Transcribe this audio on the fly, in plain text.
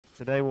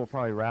today we'll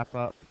probably wrap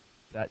up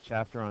that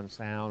chapter on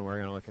sound. We're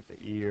going to look at the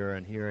ear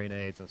and hearing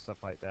aids and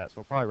stuff like that. So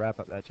we'll probably wrap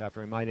up that chapter.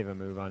 We might even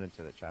move on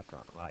into the chapter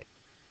on light.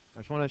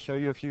 I just want to show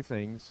you a few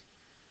things.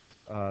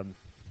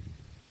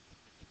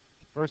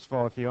 First of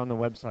all, if you're on the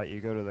website, you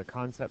go to the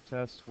concept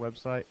test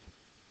website.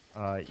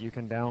 You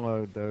can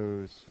download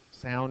those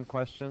sound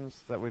questions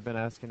that we've been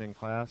asking in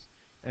class.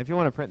 And if you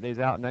want to print these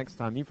out next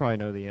time, you probably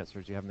know the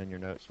answers. You have them in your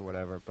notes or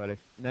whatever. But if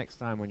next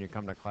time when you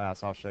come to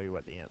class, I'll show you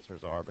what the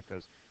answers are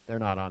because they're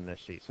not on this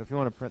sheet. So if you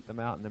want to print them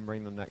out and then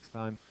bring them next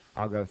time,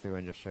 I'll go through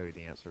and just show you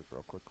the answers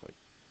real quickly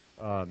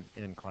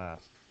in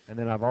class. And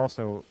then I've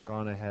also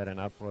gone ahead and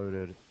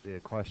uploaded the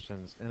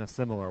questions in a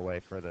similar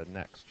way for the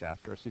next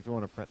chapter. So if you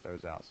want to print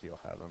those out so you'll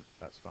have them,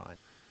 that's fine.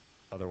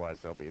 Otherwise,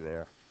 they'll be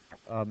there.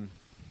 And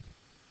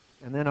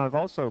then I've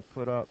also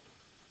put up,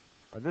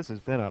 this has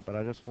been up, but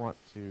I just want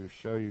to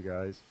show you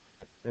guys.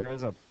 There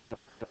is a,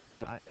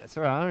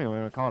 sorry, I don't even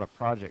want to call it a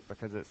project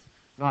because it's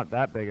not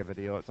that big of a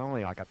deal. It's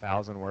only like a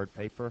 1,000-word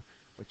paper.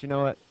 But you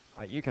know what?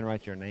 You can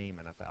write your name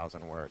in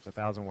 1,000 words.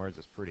 1,000 words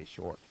is pretty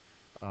short.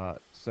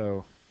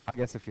 So I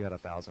guess if you had a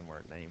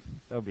 1,000-word name,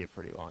 that would be a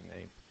pretty long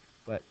name.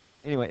 But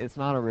anyway, it's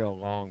not a real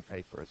long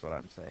paper is what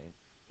I'm saying.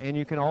 And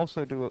you can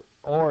also do,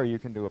 or you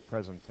can do a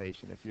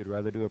presentation if you'd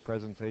rather do a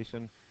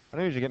presentation. I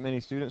don't usually get many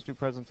students do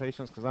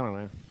presentations because, I don't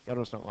know, y'all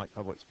just don't like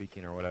public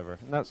speaking or whatever,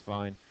 and that's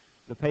fine.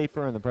 The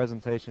paper and the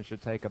presentation should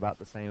take about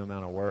the same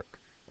amount of work,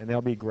 and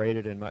they'll be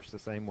graded in much the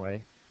same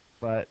way.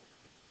 But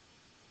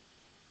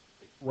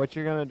what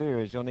you're going to do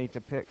is you'll need to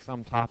pick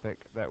some topic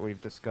that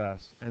we've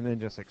discussed and then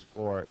just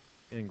explore it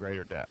in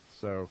greater depth.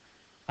 So,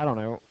 I don't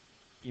know,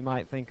 you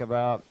might think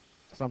about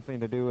something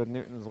to do with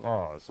Newton's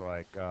laws,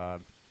 like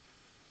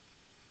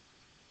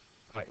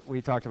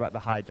we talked about the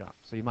high jump,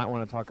 so you might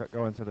want to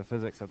go into the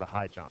physics of the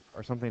high jump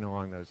or something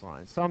along those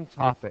lines. Some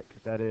topic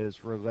that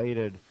is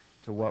related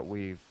to what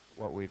we've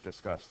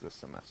discussed this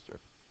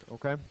semester,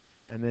 okay?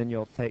 And then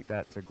you'll take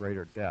that to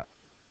greater depth.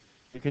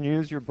 You can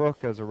use your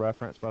book as a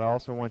reference, but I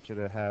also want you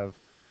to have,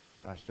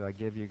 gosh, do I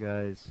give you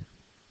guys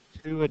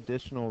 2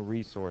 additional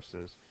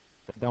resources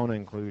that don't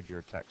include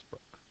your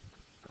textbook,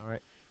 all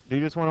right? Do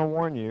just want to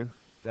warn you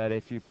that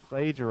if you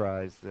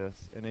plagiarize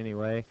this in any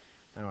way,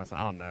 I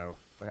don't know.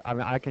 I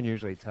mean, I can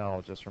usually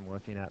tell just from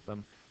looking at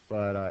them,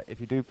 but if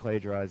you do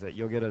plagiarize it,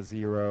 you'll get a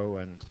 0,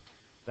 and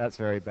that's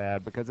very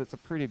bad because it's a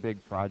pretty big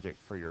project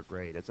for your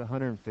grade. It's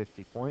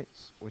 150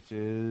 points, which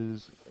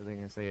is, I think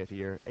I can say it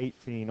here,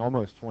 18,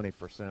 almost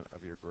 20%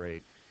 of your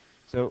grade.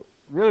 So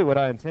really what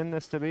I intend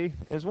this to be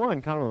is, one,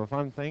 kind of a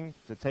fun thing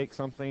to take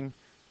something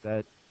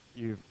that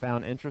you've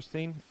found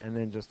interesting and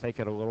then just take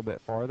it a little bit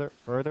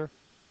further.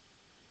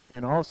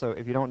 And also,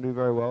 if you don't do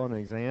very well in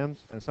exams,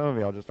 and some of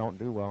y'all just don't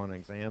do well in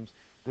exams,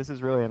 this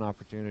is really an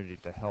opportunity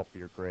to help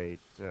your grade,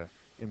 to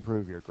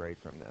improve your grade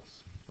from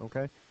this,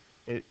 okay?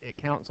 It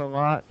counts a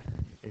lot.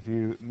 If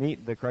you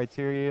meet the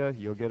criteria,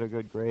 you'll get a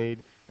good grade.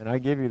 And I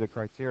give you the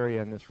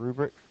criteria in this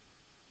rubric.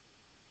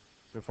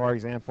 So for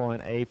example,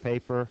 in A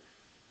paper,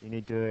 you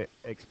need to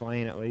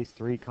explain at least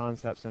 3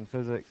 concepts in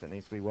physics. It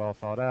needs to be well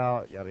thought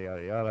out, yada,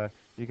 yada, yada.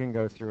 You can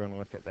go through and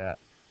look at that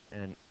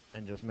and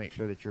just make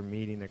sure that you're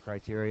meeting the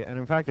criteria. And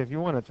in fact, if you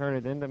want to turn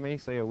it into me,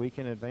 say a week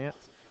in advance,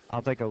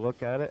 I'll take a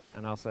look at it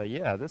and I'll say,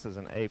 yeah, this is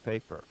an A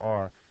paper,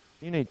 or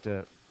you need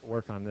to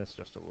work on this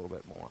just a little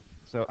bit more.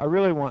 So I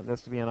really want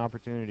this to be an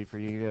opportunity for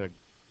you to get a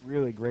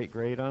really great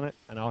grade on it,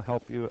 and I'll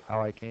help you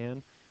how I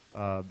can,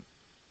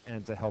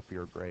 and to help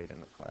your grade in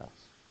the class.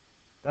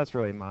 That's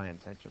really my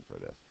intention for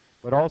this.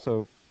 But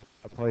also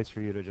a place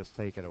for you to just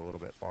take it a little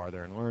bit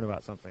farther and learn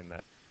about something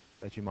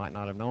that you might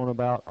not have known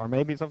about, or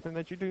maybe something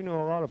that you do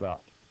know a lot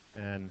about,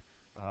 and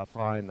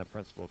applying the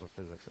principles of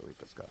physics that we've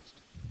discussed.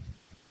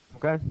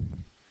 Okay?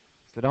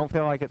 So don't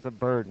feel like it's a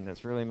burden.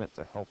 It's really meant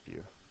to help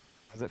you.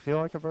 Does it feel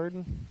like a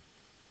burden?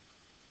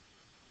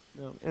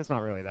 No, it's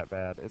not really that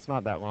bad. It's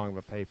not that long of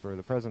a paper.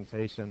 The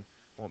presentation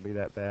won't be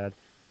that bad.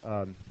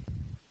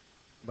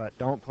 But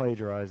don't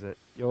plagiarize it.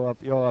 You'll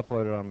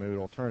upload it on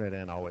Moodle. Turn it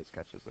in always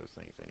catches those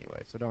things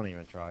anyway. So don't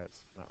even try.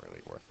 It's not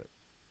really worth it.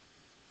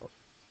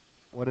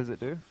 What does it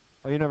do?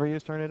 Oh, you never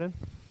used Turn It In?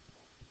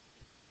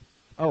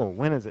 Oh,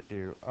 when is it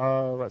due?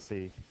 Let's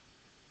see.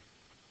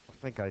 I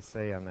think I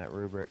say on that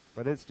rubric,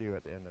 but it's due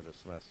at the end of the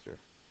semester.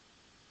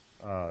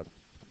 Let's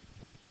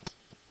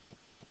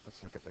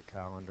look at the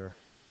calendar.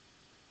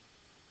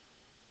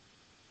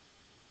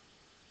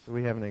 So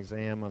we have an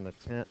exam on the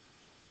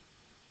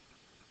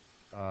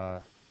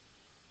 10th.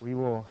 We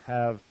will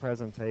have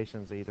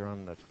presentations either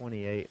on the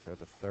 28th or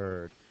the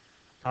 3rd.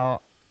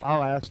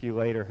 I'll ask you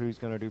later who's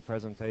going to do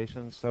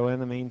presentations. So in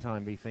the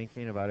meantime, be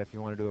thinking about if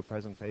you want to do a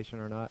presentation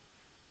or not.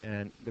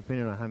 And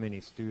depending on how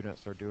many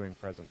students are doing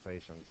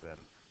presentations, then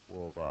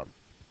we'll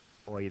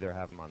either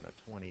have them on the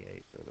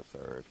 28th or the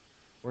 3rd.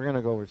 We're going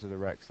to go over to the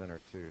rec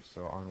center too,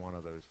 so on one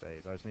of those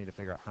days. I just need to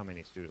figure out how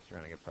many students are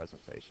going to get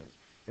presentations.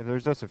 If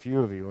there's just a few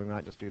of you, we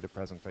might just do the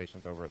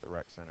presentations over at the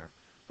rec center.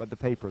 But the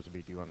papers will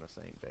be due on the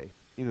same day,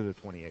 either the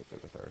 28th or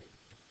the 3rd.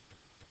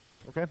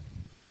 Okay?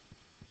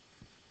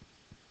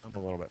 I'm a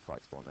little bit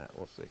flexible on that.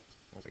 We'll see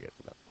once we get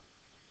to that.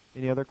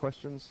 Any other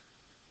questions?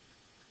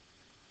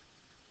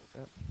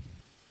 Okay.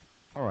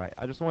 All right.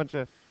 I just want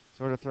to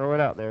sort of throw it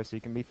out there so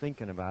you can be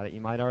thinking about it.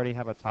 You might already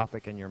have a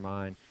topic in your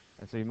mind,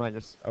 and so you might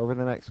just, over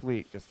the next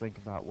week, just think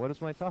about, what is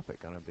my topic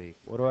going to be?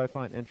 What do I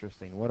find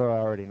interesting? What do I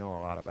already know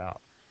a lot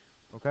about?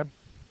 Okay?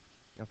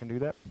 Y'all can do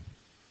that?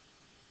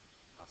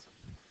 Awesome.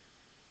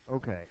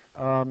 Okay.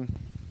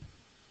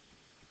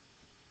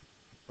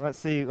 Let's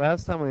see.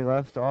 Last time we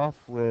left off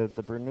with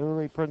the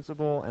Bernoulli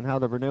principle and how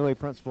the Bernoulli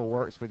principle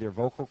works with your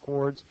vocal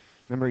cords.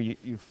 Remember,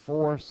 you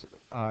force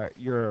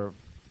your,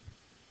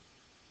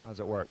 how does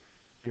it work?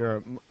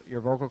 Your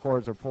vocal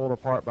cords are pulled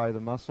apart by the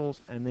muscles,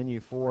 and then you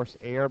force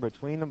air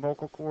between the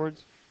vocal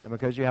cords. And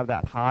because you have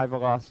that high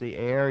velocity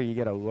air, you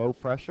get a low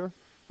pressure.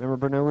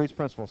 Remember, Bernoulli's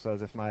principle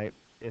says if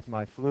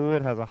my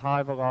fluid has a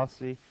high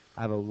velocity,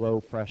 I have a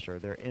low pressure.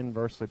 They're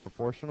inversely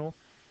proportional.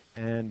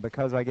 And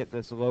because I get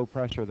this low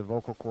pressure, the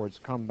vocal cords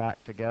come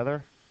back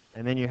together.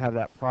 And then you have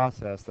that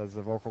process as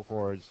the vocal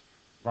cords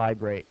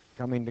vibrate,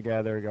 coming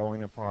together,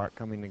 going apart,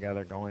 coming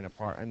together, going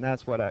apart. And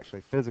that's what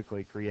actually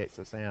physically creates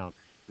the sound.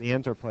 The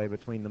interplay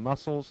between the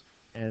muscles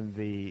and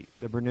the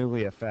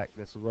Bernoulli effect,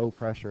 this low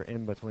pressure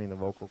in between the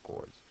vocal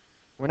cords.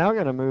 We're now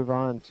going to move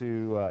on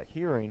to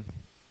hearing.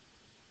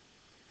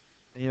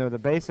 You know, the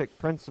basic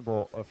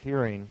principle of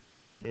hearing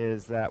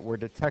is that we're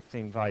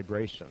detecting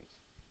vibrations.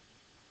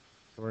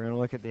 So we're going to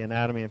look at the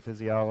anatomy and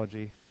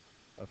physiology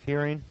of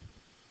hearing.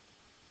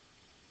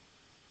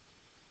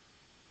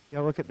 Yeah,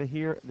 look at the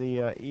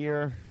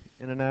ear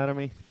in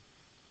anatomy.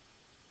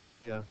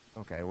 Yeah.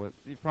 Okay. Well,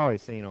 you've probably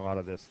seen a lot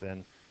of this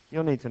then.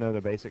 You'll need to know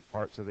the basic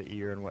parts of the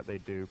ear and what they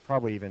do,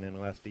 probably even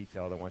in less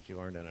detail than what you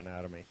learned in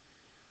anatomy.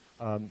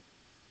 So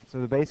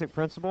the basic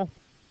principle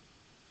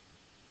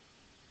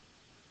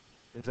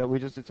is that we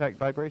just detect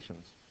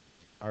vibrations.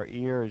 Our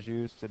ear is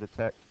used to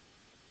detect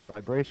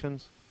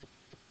vibrations,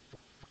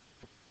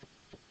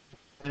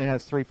 and it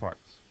has three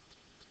parts.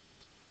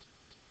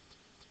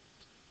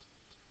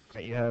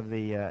 Okay, you have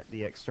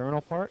the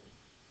external part.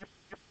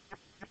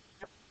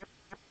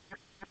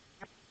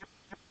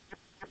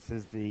 This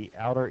is the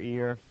outer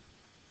ear.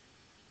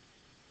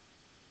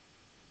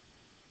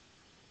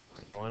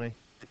 20.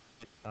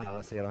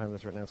 Let's see, I don't have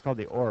this written down. It's called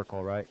the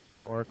auricle, right?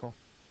 Auricle?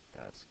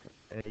 That's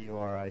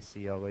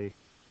A-U-R-I-C-L-E.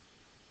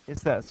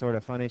 It's that sort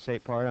of funny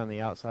shaped part on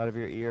the outside of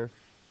your ear.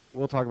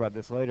 We'll talk about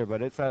this later,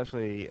 but it's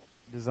actually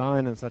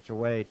designed in such a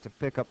way to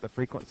pick up the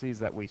frequencies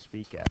that we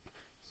speak at.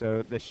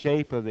 So the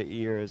shape of the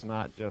ear is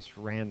not just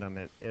random.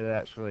 It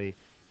actually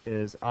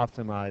is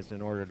optimized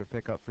in order to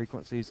pick up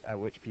frequencies at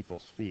which people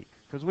speak.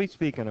 Because we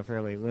speak in a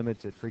fairly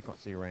limited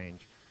frequency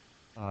range.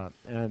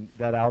 And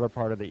that outer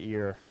part of the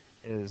ear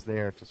is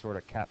there to sort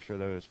of capture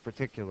those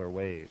particular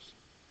waves.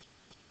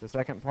 The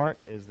second part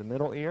is the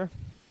middle ear.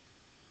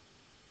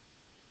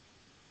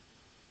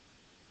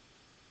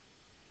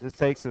 This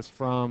takes us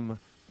from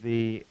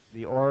the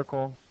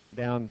auricle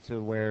down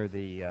to where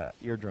the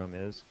eardrum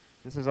is.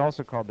 This is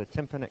also called the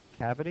tympanic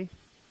cavity.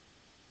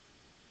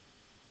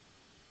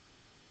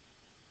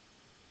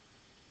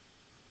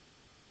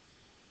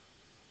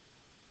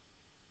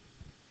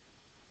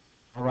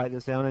 I'll write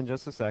this down in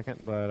just a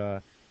second,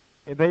 but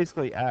it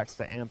basically acts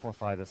to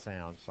amplify the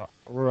sound. So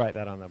we'll write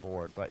that on the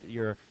board. But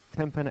your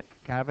tympanic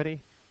cavity,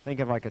 think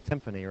of like a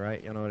timpani,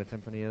 right? You know what a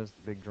timpani is?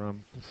 The big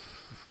drum.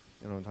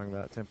 You know what I'm talking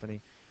about, timpani.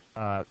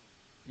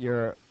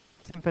 Your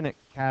tympanic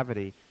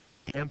cavity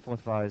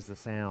amplifies the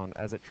sound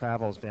as it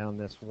travels down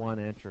this 1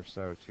 inch or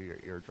so to your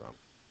eardrum.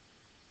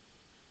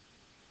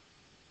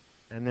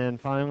 And then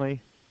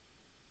finally,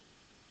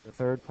 the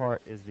third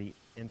part is the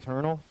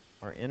internal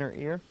or inner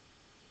ear.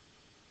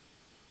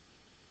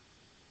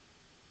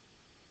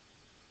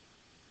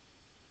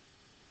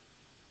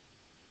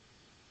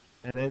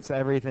 And it's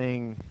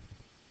everything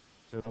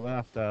to the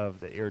left of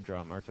the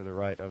eardrum or to the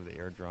right of the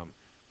eardrum.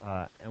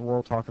 And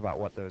we'll talk about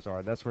what those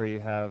are. That's where you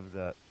have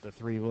the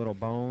three little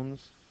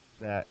bones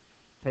that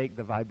take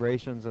the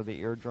vibrations of the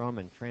eardrum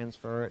and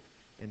transfer it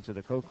into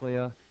the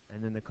cochlea,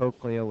 and then the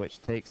cochlea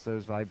which takes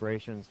those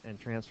vibrations and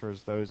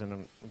transfers those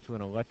into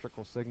an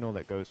electrical signal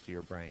that goes to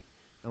your brain.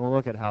 And we'll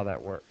look at how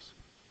that works.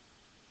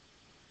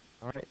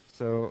 All right,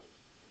 so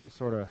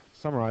sort of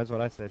summarize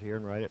what I said here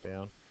and write it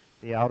down.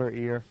 The outer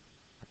ear.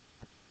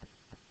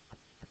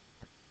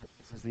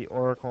 This is the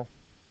auricle,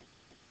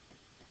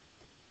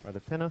 or the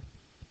pinna.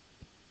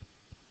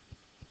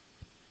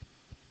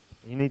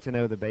 You need to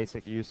know the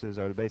basic uses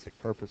or the basic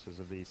purposes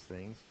of these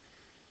things.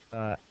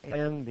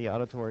 And the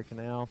auditory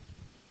canal.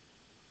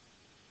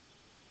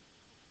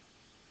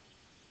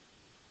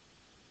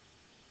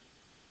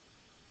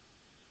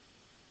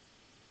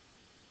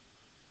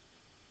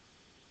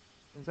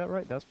 Is that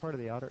right? That's part of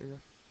the outer ear?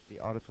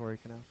 The auditory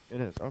canal? It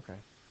is, okay.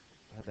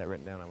 I had that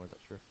written down, I wasn't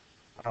sure.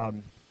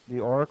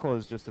 The auricle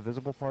is just a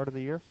visible part of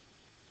the ear.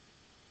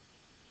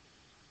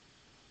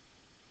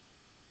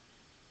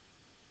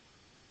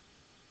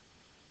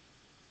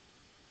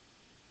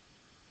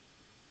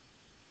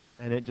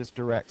 And it just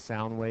directs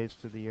sound waves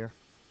to the ear.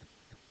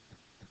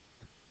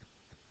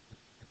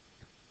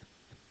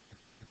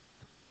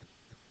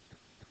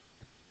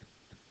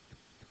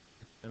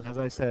 And as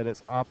I said,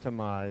 it's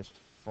optimized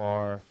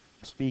for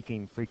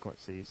speaking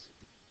frequencies.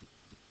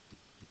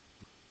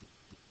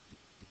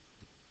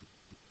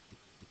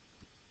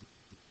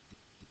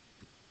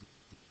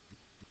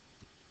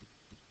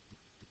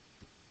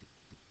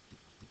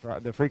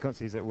 The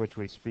frequencies at which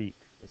we speak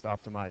is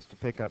optimized to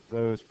pick up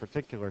those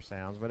particular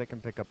sounds, but it can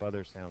pick up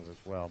other sounds as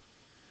well.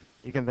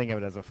 You can think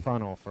of it as a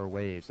funnel for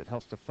waves. It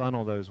helps to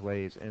funnel those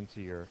waves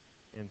into your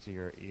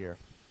ear.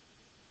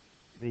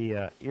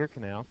 The ear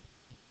canal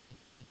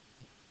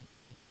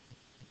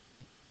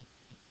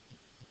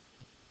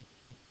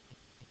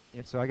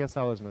Yeah, so I guess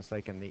I was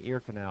mistaken. The ear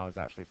canal is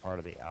actually part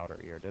of the outer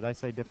ear. Did I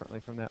say differently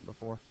from that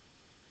before?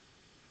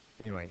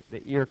 Anyway,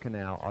 the ear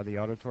canal, or the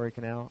auditory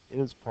canal,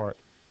 is part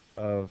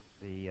of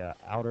the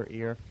outer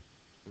ear.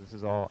 So this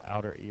is all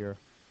outer ear.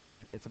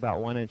 It's about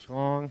 1 inch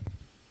long.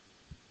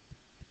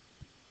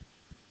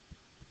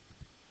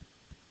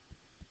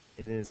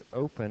 It is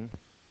open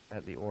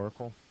at the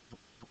auricle,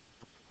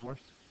 of course.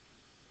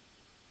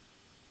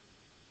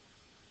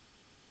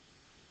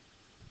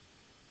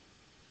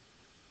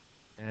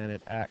 And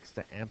it acts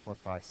to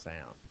amplify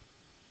sound.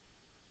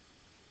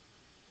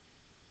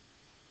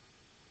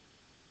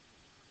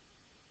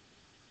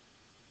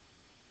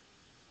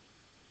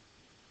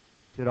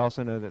 You should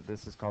also know that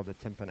this is called the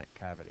tympanic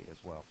cavity as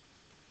well.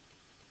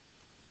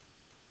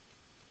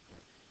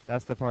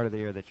 That's the part of the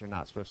ear that you're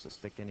not supposed to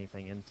stick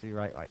anything into,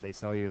 right? Like they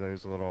sell you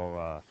those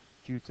little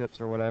Q-tips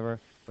or whatever,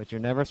 but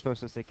you're never supposed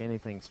to stick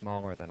anything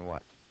smaller than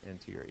what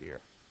into your ear?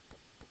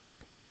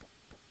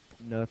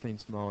 Nothing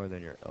smaller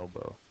than your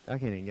elbow. I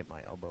can't even get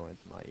my elbow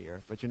into my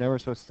ear, but you're never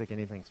supposed to stick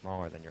anything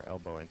smaller than your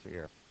elbow into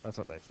your ear. That's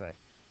what they say,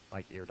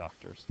 like ear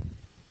doctors.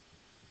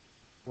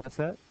 What's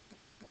that?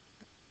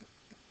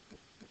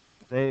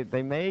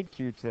 They made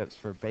Q-tips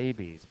for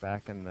babies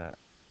back in the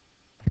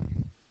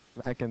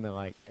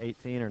like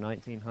 18 or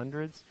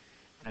 1900s,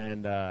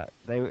 and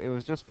it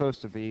was just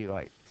supposed to be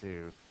like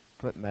to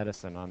put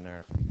medicine on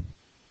their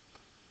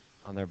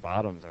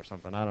bottoms or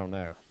something. I don't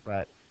know,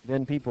 but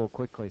then people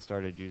quickly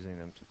started using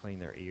them to clean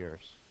their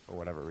ears for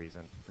whatever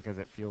reason because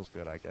it feels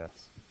good, I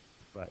guess.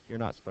 But you're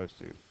not supposed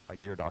to,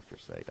 like your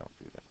doctors say, don't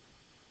do that.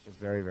 It's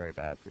very, very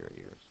bad for your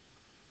ears.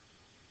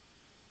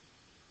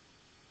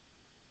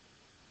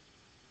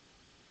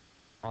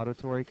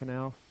 Auditory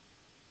canal.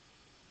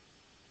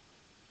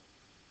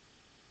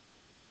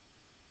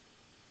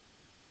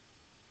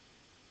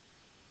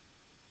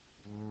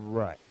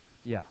 Right.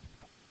 Yeah.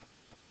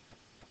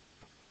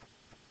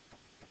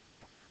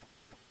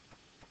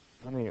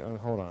 Let me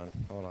hold on.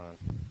 Hold on.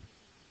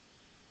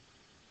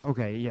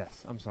 Okay.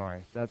 Yes. I'm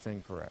sorry. That's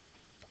incorrect.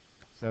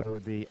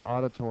 So the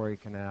auditory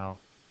canal.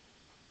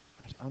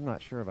 I'm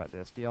not sure about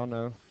this. Do y'all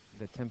know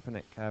the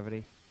tympanic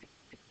cavity?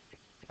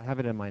 I have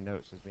it in my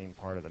notes as being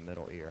part of the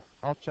middle ear.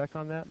 I'll check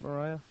on that,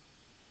 Mariah.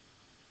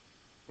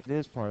 It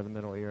is part of the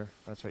middle ear.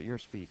 That's right. Your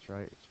speech,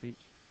 right? Speech.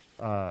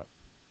 Uh,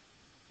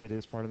 it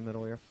is part of the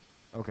middle ear.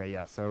 Okay,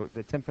 yeah. So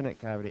the tympanic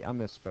cavity. I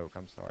misspoke.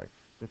 I'm sorry.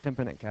 The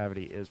tympanic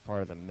cavity is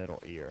part of the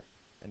middle ear,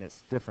 and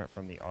it's different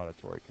from the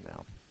auditory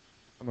canal.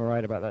 Am I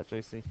right about that,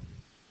 JC?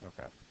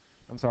 Okay.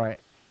 I'm sorry.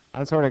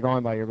 I'm sort of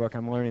going by your book.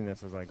 I'm learning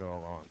this as I go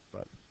along.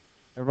 But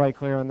everybody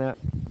clear on that?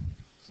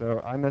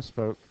 So I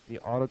misspoke. The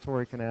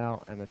auditory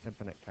canal and the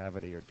tympanic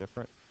cavity are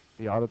different.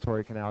 The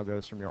auditory canal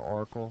goes from your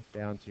auricle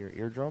down to your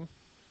eardrum,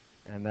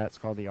 and that's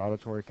called the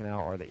auditory canal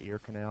or the ear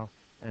canal.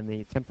 And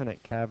the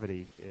tympanic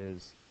cavity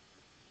is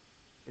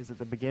it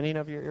the beginning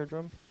of your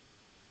eardrum?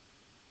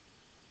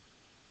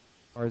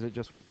 Or is it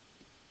just...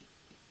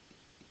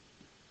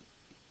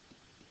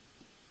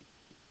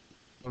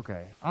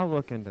 Okay, I'll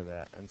look into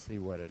that and see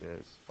what it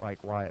is,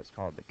 like why it's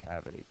called the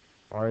cavity.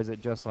 Or is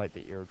it just like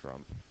the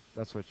eardrum?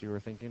 That's what you were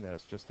thinking, that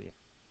it's just the...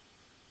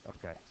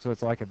 Okay, so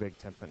it's like a big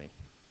timpani.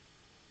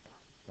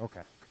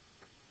 Okay.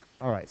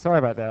 All right, sorry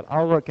about that.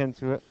 I'll look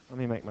into it. Let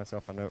me make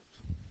myself a note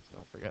so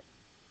don't forget.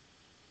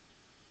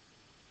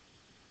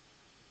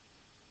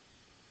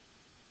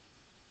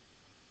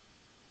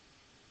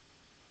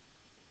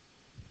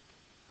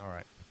 All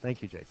right,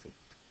 thank you, JC.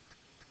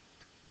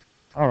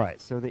 All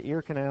right, so the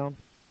ear canal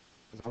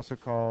is also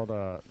called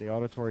the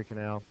auditory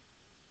canal.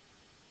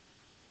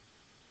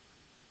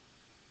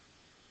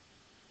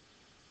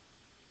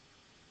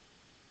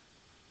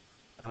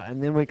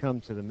 And then we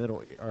come to the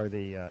middle, or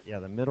the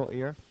middle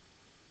ear.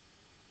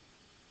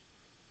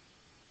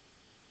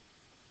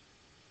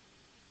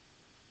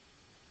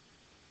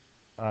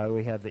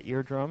 We have the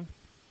eardrum,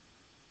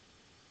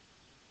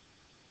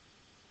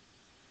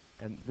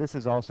 and this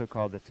is also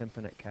called the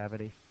tympanic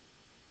cavity.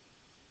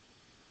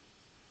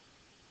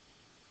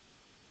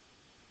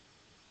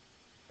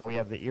 We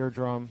have the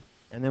eardrum,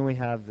 and then we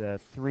have the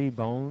three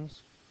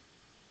bones,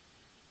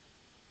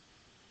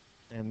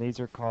 and these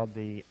are called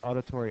the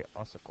auditory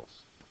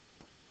ossicles.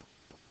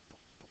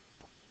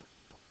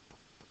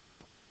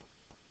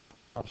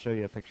 I'll show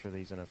you a picture of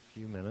these in a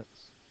few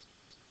minutes.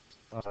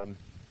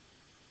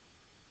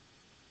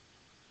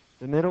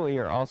 The middle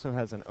ear also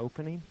has an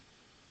opening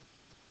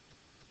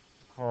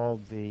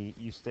called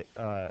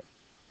an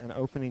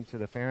opening to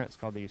the pharynx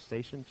called the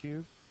eustachian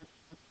tube.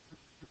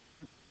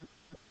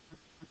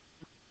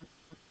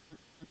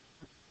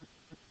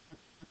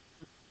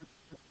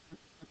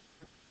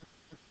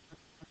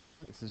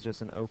 This is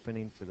just an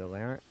opening to the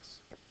larynx.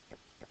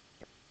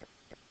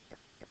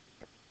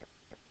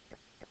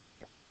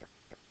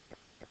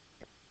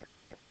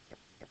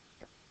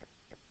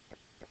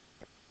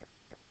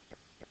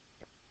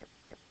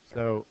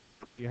 So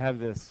you have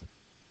this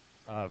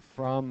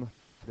from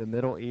the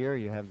middle ear,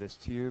 you have this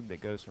tube that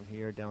goes from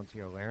here down to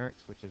your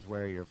larynx, which is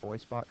where your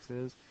voice box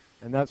is.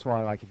 And that's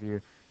why, like, if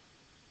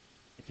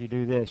you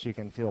do this, you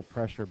can feel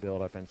pressure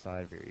build up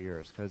inside of your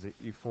ears because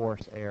you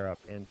force air up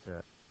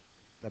into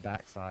the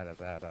backside of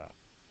that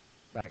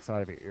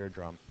backside of your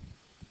eardrum.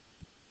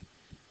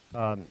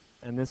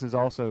 And this is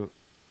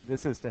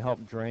to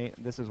help drain.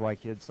 This is why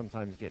kids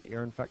sometimes get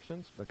ear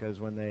infections, because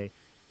when they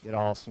get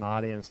all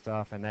snotty and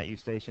stuff and that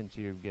eustachian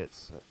tube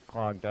gets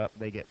clogged up,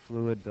 they get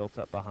fluid built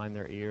up behind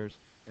their ears,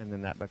 and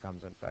then that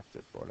becomes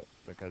infected for it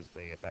because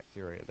they get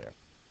bacteria there.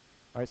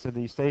 All right, so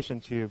the eustachian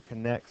tube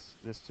connects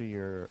this to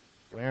your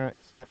larynx,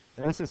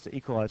 and this is to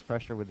equalize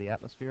pressure with the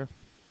atmosphere.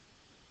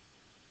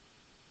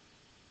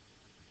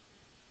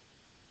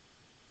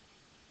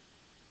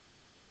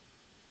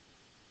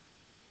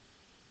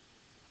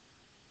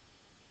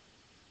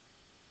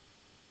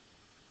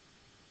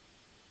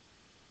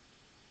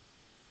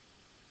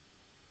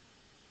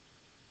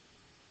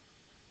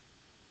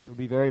 It would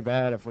be very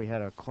bad if we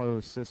had a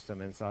closed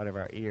system inside of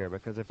our ear,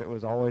 because if it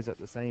was always at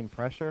the same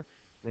pressure,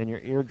 then your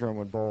eardrum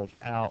would bulge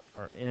out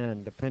or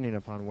in depending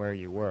upon where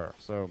you were.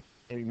 So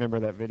you remember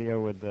that video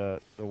with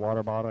the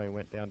water bottle? It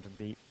went down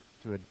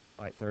to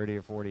like 30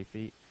 or 40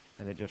 feet,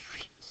 and it just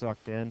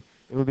sucked in.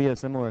 It would be a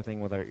similar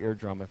thing with our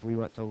eardrum. If we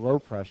went to low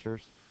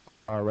pressures,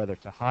 or rather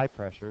to high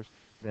pressures,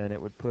 then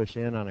it would push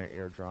in on our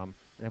eardrum.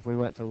 And if we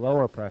went to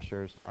lower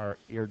pressures, our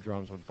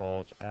eardrums would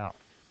bulge out.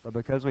 But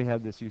because we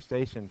have this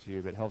eustachian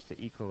tube, it helps to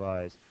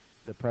equalize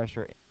the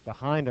pressure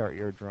behind our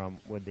eardrum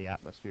with the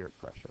atmospheric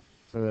pressure,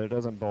 so that it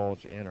doesn't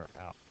bulge in or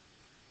out.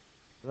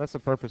 So that's the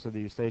purpose of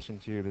the eustachian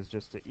tube, is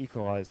just to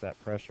equalize that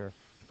pressure.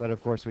 But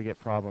of course we get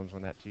problems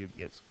when that tube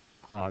gets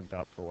clogged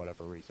up for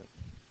whatever reason.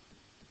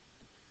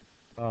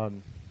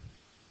 The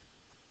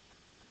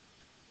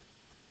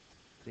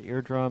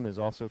eardrum is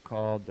also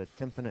called the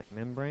tympanic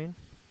membrane.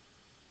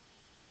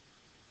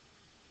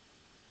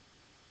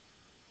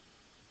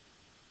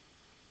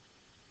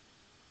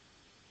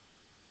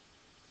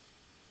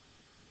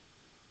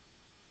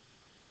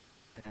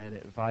 And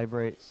it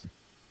vibrates.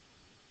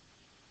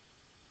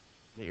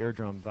 The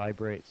eardrum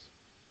vibrates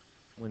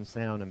when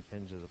sound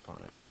impinges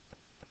upon it.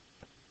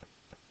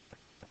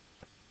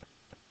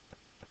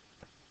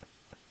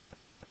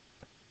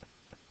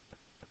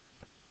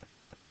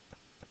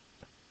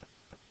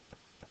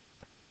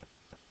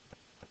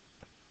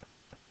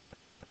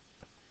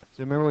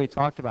 So remember we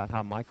talked about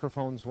how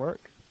microphones work?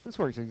 This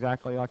works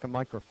exactly like a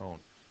microphone.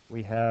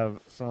 We have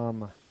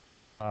some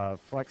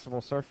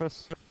flexible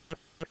surface,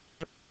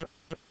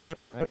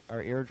 right,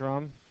 our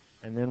eardrum,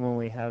 and then when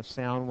we have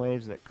sound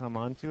waves that come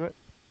onto it,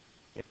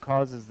 it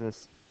causes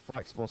this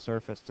flexible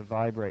surface to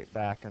vibrate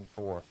back and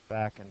forth,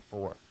 back and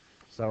forth.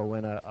 So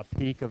when a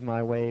peak of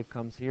my wave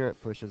comes here,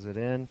 it pushes it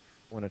in.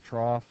 When a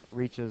trough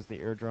reaches the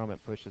eardrum, it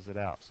pushes it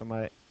out. So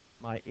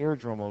my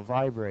eardrum will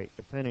vibrate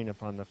depending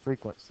upon the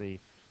frequency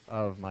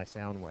of my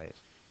sound waves.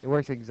 It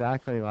works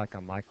exactly like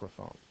a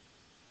microphone.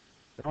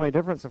 The only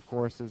difference, of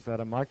course, is that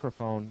a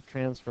microphone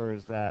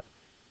transfers that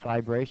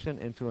vibration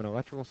into an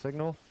electrical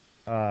signal,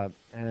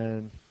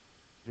 and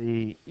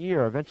the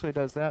ear eventually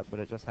does that, but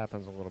it just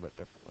happens a little bit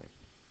differently.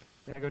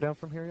 Can I go down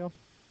from here, y'all?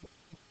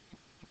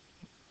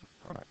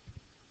 All right.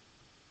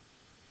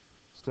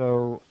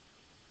 So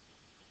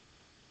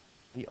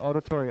the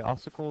auditory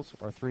ossicles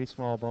are three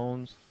small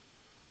bones.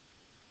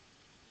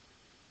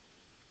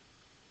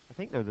 I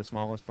think they're the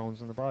smallest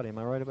bones in the body. Am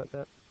I right about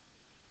that?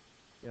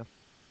 Yeah.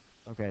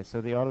 Okay, so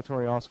the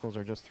auditory ossicles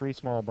are just three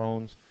small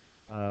bones.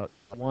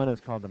 One is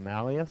called the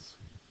malleus.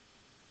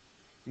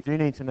 You do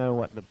need to know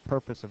what the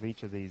purpose of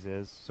each of these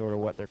is, sort of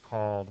what they're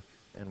called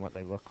and what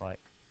they look like.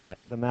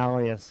 The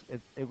malleus,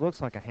 it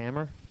looks like a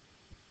hammer.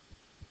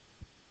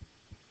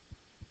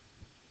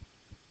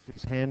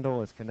 Its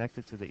handle is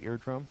connected to the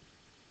eardrum.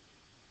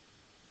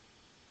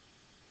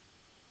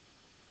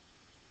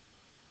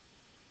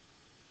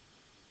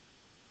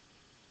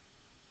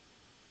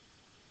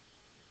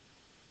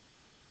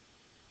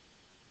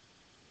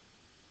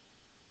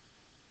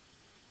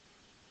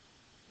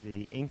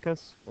 The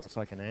incus looks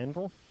like an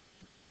anvil.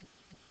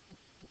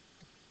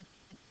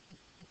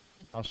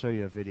 I'll show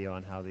you a video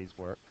on how these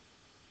work.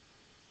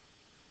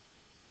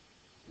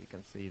 You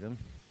can see them.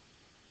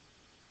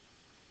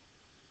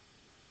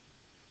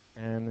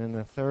 And then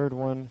the third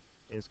one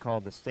is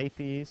called the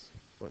stapes.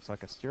 Looks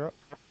like a stirrup.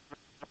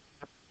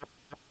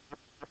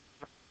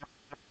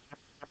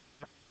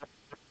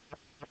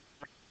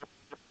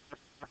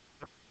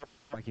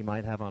 Like you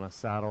might have on a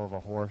saddle of a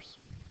horse.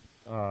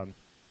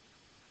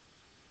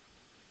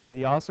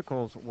 The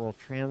ossicles will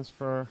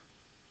transfer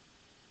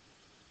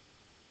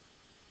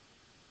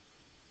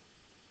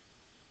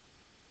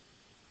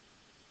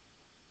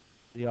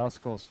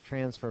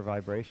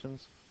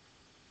vibrations.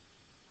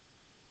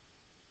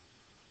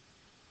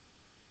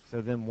 So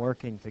them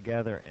working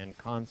together in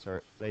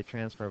concert, they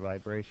transfer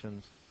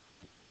vibrations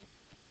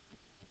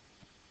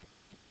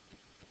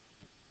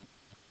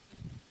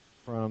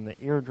from the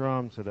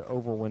eardrum to the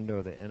oval window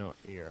of the inner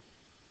ear.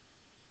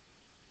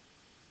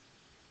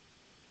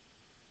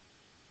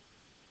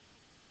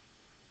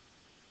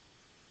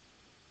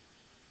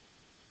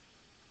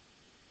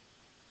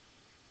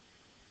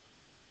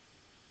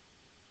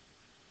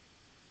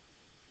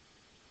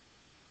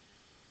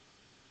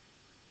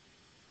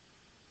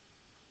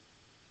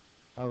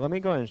 Let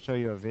me go ahead and show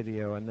you a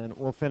video, and then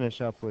we'll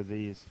finish up with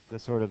the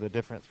sort of the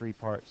different three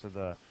parts of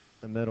the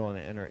middle and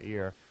the inner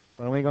ear.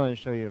 But let me go ahead and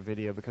show you a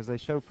video because they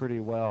show pretty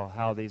well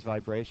how these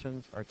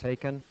vibrations are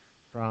taken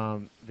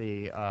from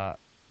the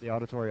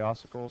auditory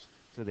ossicles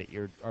to the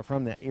ear, or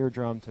from the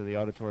eardrum to the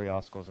auditory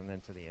ossicles, and then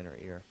to the inner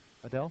ear.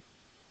 Adele?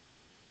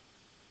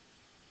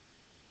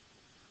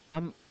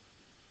 I'm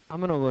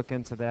going to look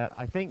into that.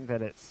 I think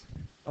that it's,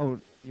 oh,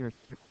 you're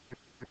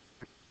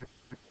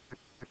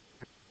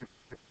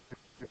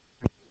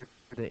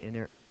the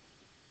inner,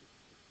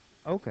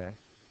 okay.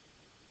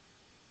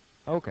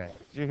 Okay.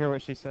 Did you hear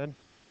what she said?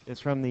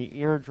 It's from the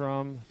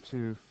eardrum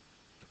to,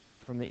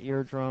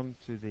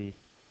 the,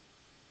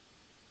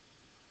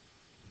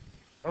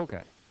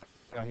 okay.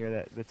 Y'all hear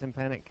that? The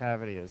tympanic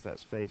cavity is that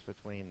space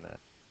between the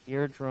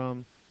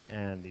eardrum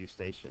and the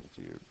eustachian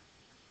tube.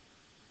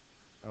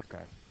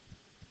 Okay.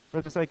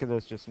 For the sake of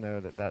this, just know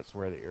that that's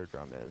where the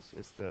eardrum is.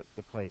 It's the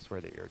place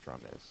where the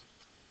eardrum is.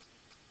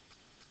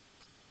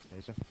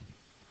 Asia?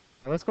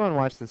 Now let's go and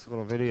watch this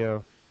little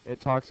video.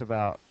 It talks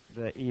about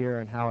the ear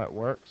and how it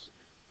works.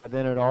 But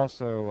then it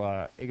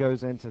also, it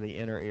goes into the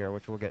inner ear,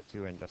 which we'll get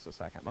to in just a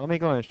second. But let me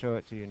go and show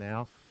it to you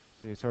now,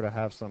 so you sort of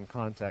have some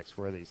context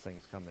where these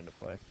things come into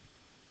play.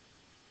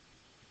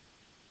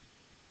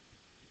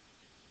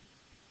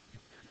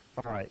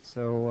 All right,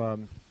 so a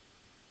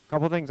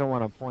couple things I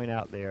want to point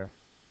out there,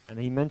 and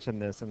he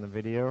mentioned this in the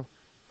video,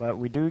 but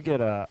we do get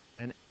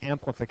an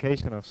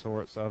amplification of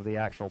sorts of the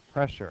actual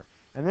pressure.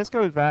 And this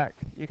goes back,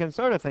 you can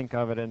sort of think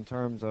of it in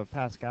terms of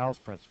Pascal's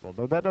principle,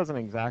 though that doesn't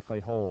exactly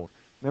hold.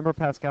 Remember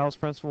Pascal's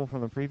principle from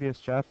the previous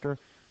chapter,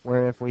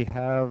 where if we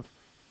have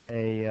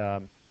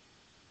a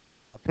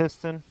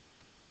piston,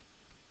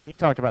 he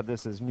talked about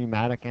this as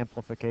pneumatic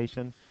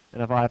amplification,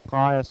 and if I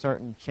apply a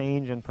certain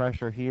change in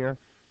pressure here,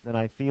 then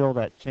I feel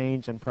that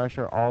change in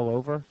pressure all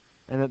over,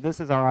 and that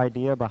this is our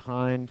idea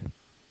behind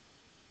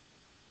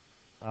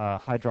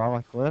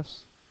hydraulic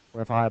lifts,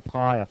 where if I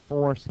apply a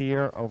force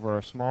here over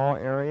a small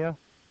area,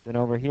 then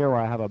over here where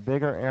I have a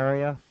bigger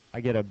area,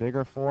 I get a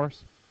bigger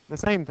force. The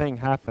same thing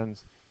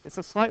happens. It's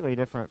a slightly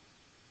different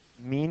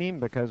meaning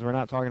because we're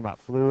not talking about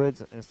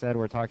fluids. Instead,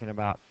 we're talking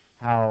about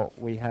how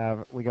we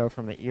go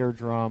from the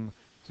eardrum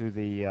to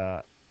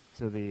the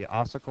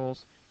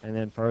ossicles, and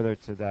then further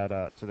to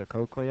the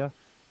cochlea.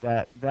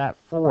 That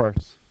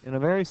force, in a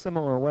very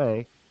similar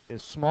way,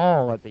 is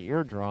small at the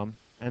eardrum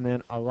and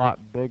then a lot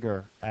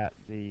bigger at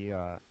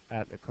the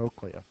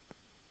cochlea.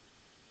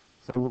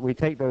 So we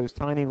take those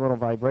tiny little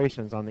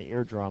vibrations on the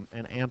eardrum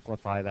and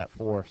amplify that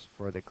force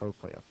for the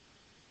cochlea.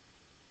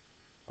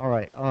 All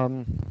right.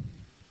 So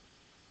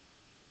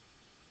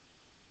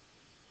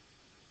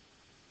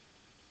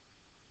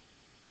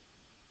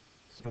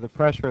the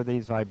pressure of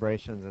these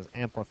vibrations is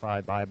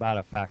amplified by about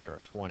a factor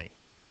of 20.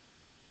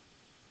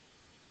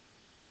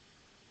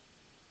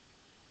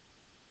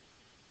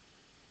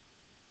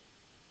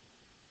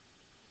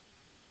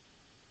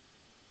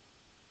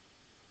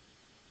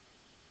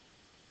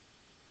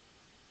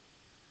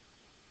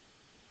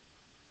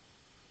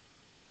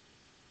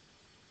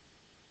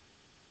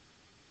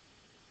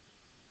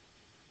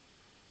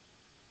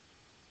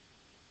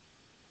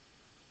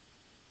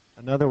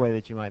 Another way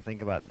that you might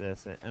think about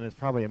this, and it's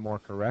probably a more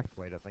correct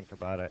way to think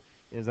about it,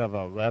 is of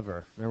a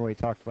lever. Remember we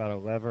talked about a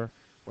lever,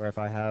 where if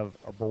I have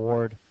a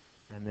board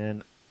and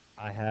then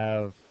I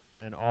have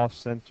an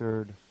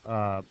off-centered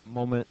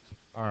moment,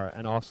 or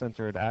an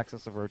off-centered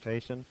axis of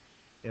rotation,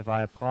 if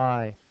I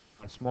apply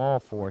a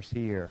small force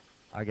here,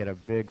 I get a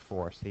big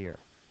force here.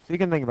 So you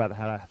can think about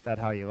that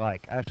how you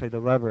like. Actually, the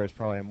lever is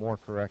probably a more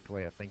correct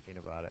way of thinking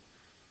about it.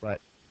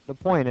 But the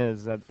point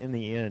is that in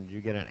the end, you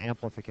get an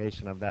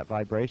amplification of that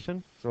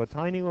vibration. So a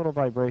tiny little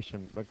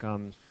vibration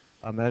becomes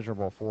a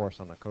measurable force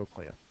on the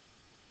cochlea.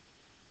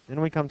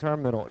 Then we come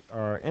to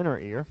our inner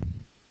ear.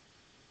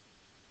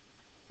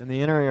 And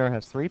the inner ear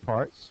has three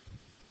parts.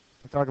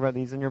 We talk about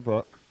these in your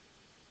book.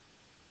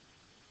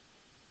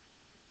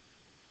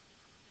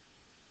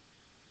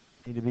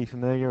 You need to be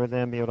familiar with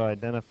them, be able to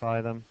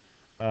identify them.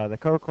 The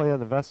cochlea,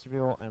 the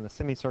vestibule, and the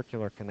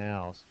semicircular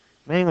canals.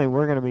 Mainly,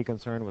 we're going to be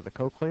concerned with the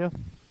cochlea.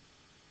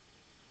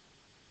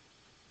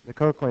 The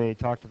cochlea he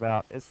talked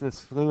about, it's this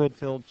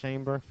fluid-filled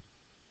chamber.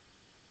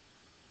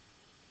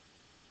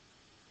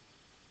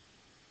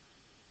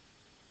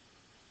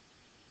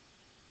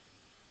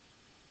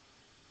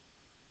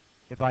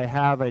 If I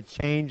have a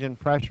change in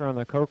pressure on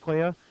the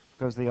cochlea,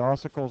 because the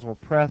ossicles will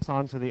press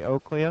onto the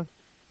ochlea,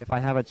 if I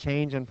have a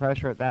change in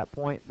pressure at that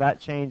point, that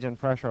change in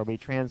pressure will be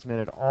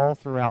transmitted all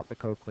throughout the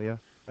cochlea,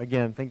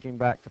 Again, thinking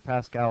back to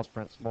Pascal's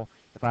principle,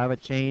 if I have a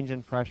change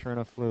in pressure in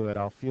a fluid,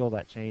 I'll feel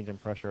that change in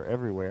pressure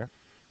everywhere.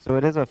 So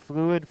it is a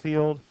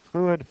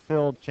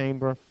fluid-filled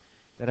chamber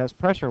that has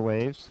pressure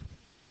waves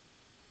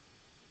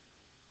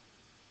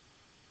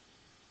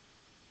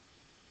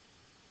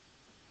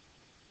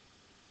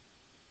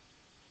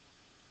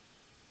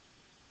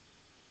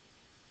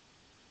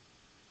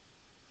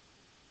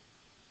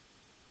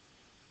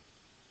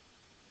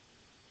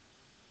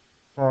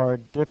for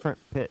different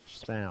pitch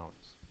sounds.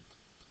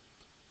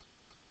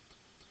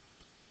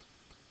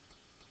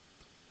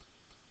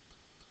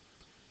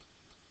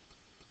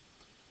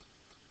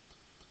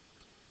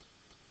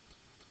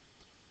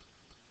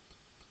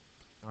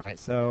 All right,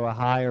 so a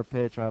higher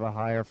pitch will have a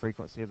higher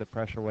frequency of the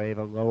pressure wave,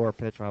 a lower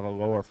pitch will have a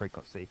lower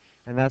frequency.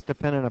 And that's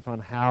dependent upon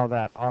how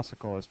that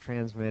ossicle is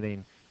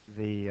transmitting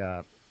the,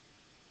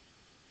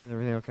 is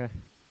everything okay?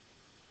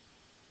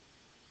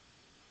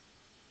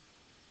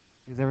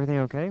 Is everything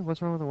okay?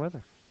 What's wrong with the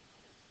weather?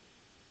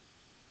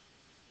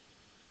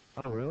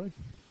 Oh, really?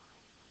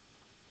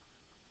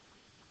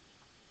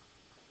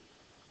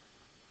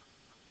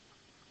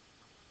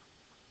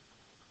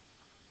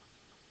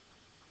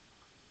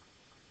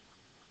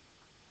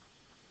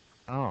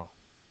 Oh,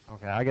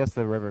 okay. I guess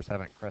the rivers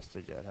haven't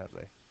crested yet, have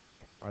they?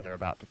 Or they're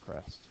about to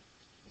crest.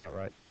 Is that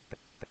right?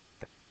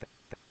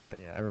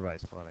 Yeah,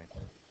 everybody's flooding.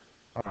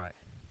 All right.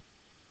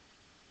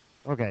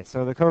 Okay,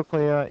 so the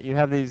cochlea, you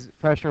have these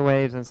pressure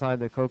waves inside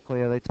the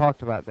cochlea. They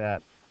talked about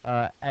that.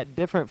 At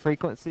different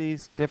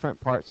frequencies, different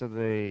parts of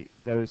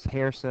those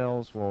hair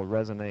cells will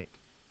resonate,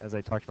 as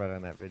they talked about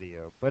in that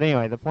video. But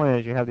anyway, the point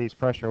is you have these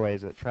pressure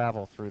waves that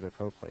travel through the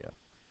cochlea.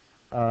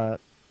 Uh,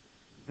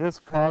 this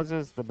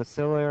causes the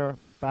basilar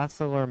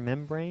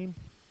membrane.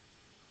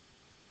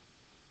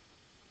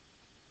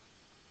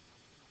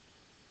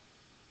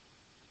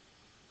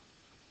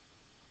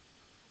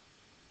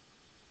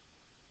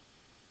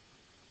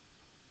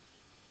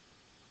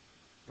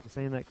 Am I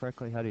saying that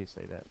correctly? How do you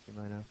say that? You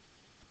might know.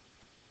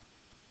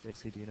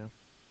 JC, do you know?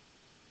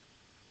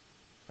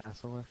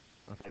 Basilar?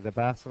 Okay, the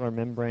basilar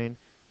membrane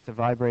to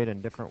vibrate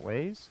in different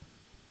ways,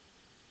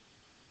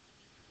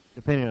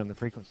 depending on the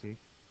frequency.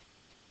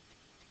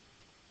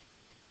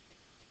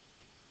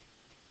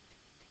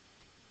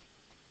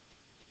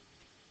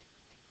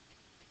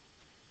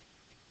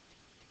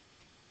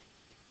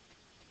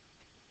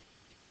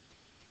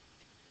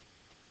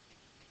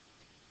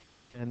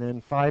 And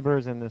then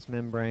fibers in this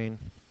membrane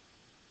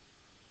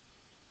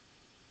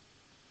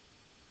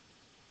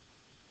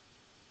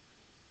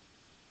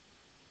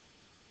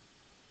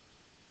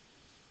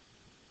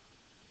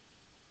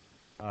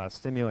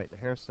stimulate the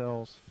hair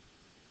cells,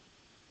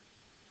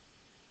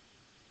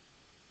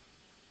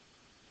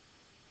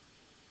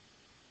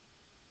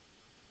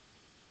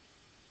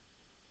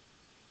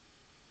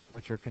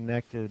 which are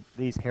connected,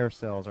 these hair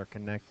cells are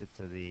connected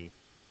to the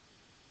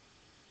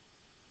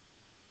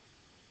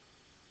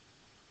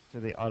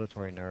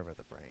auditory nerve of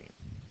the brain.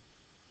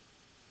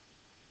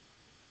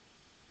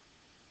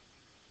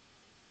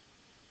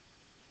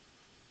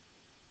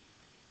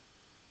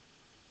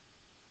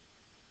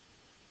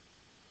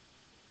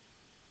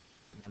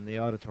 And the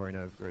auditory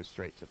nerve goes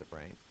straight to the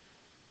brain.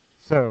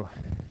 So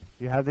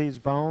you have these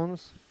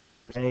bones.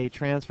 They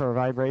transfer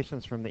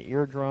vibrations from the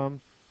eardrum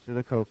to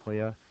the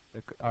cochlea,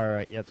 to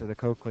the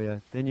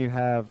cochlea. Then you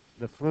have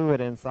the fluid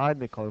inside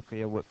the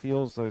cochlea, what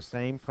feels those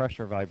same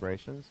pressure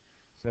vibrations.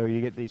 So you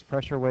get these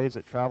pressure waves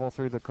that travel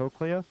through the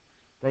cochlea.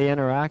 They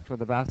interact with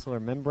the basilar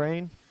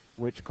membrane,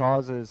 which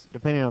causes,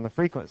 depending on the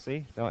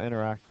frequency, they'll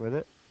interact with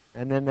it.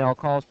 And then they'll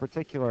cause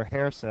particular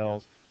hair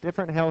cells.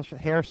 Different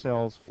hair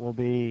cells will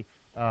be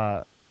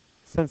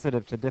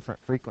sensitive to different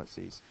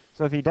frequencies.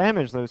 So if you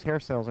damage those hair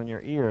cells in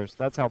your ears,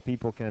 that's how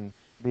people can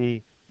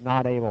be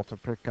not able to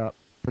pick up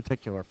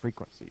particular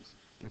frequencies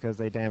because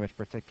they damage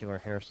particular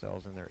hair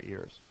cells in their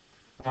ears.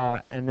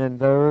 And then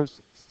those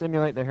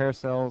stimulate the hair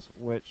cells,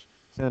 which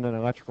send an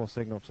electrical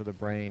signal to the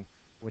brain,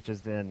 which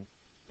is then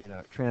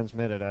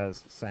transmitted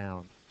as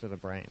sound to the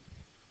brain.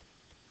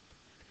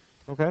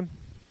 Okay?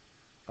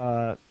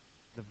 The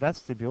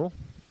vestibule.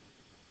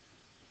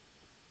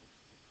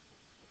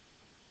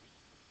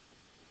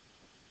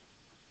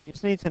 You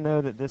just need to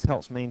know that this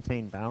helps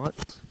maintain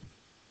balance.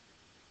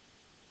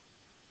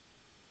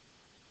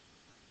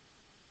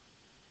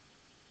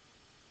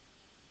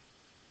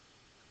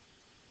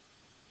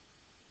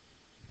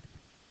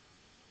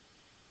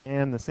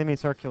 And the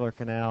semicircular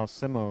canals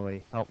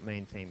similarly help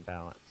maintain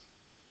balance.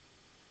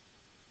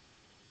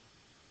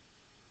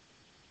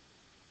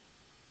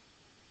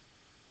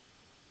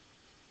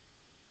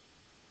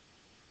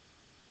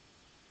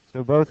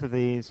 So both of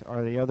these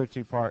are the other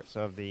two parts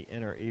of the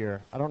inner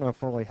ear. I don't know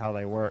fully how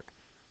they work.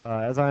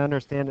 As I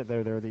understand it,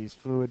 though, there are these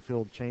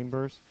fluid-filled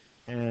chambers,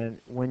 and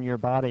when your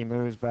body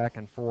moves back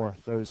and forth,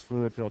 those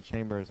fluid-filled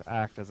chambers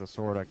act as a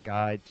sort of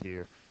guide to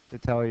you to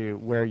tell you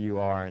where you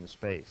are in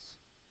space.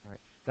 Right?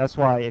 That's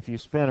why if you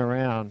spin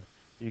around,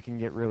 you can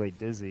get really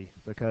dizzy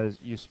because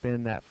you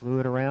spin that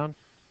fluid around,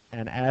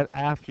 and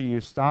after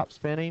you stop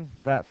spinning,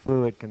 that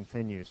fluid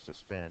continues to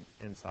spin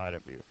inside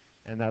of you.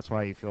 and that's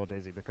why you feel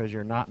dizzy, because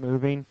you're not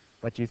moving,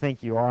 but you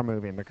think you are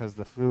moving because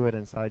the fluid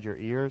inside your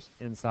ears,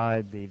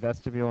 inside the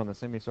vestibule and the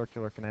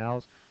semicircular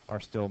canals are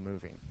still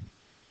moving.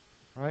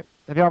 All right.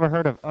 Have you ever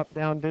heard of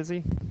up-down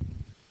dizzy?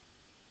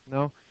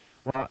 No?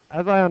 Well,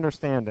 as I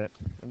understand it,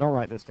 and don't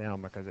write this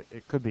down because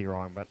it could be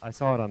wrong, but I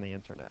saw it on the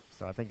internet,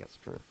 so I think it's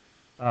true.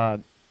 Uh,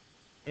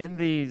 in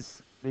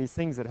these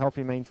things that help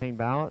you maintain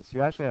balance,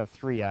 you actually have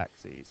three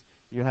axes.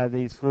 You have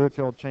these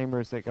fluid-filled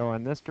chambers that go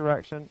in this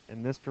direction,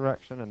 in this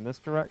direction, and this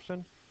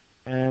direction.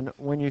 And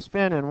when you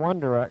spin in one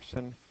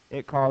direction,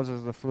 it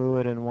causes the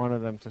fluid in one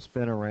of them to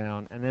spin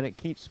around, and then it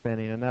keeps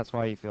spinning, and that's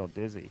why you feel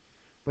dizzy.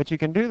 But you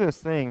can do this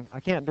thing.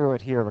 I can't do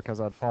it here because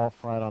I'd fall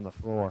flat on the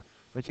floor.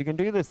 But you can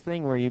do this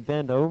thing where you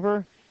bend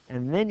over,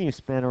 and then you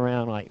spin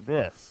around like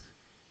this.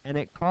 And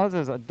it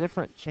causes a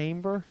different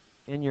chamber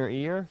in your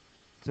ear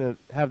to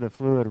have the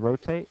fluid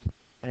rotate,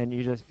 and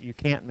you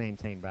can't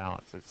maintain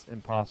balance. It's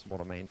impossible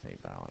to maintain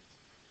balance.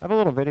 I have a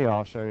little video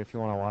I'll show you if you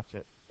want to watch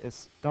it.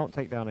 Don't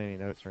take down any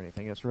notes or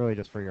anything. It's really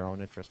just for your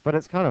own interest. But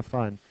it's kind of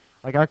fun.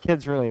 Like our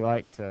kids really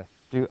like to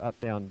do up,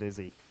 down,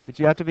 dizzy. But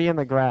you have to be in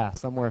the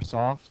grass somewhere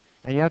soft,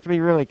 and you have to be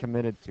really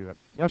committed to it.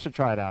 Y'all should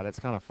try it out. It's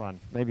kind of fun.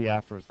 Maybe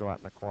afterwards go out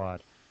in the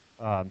quad.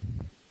 Let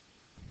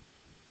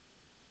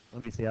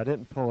me see. I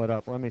didn't pull it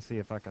up. Let me see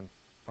if I can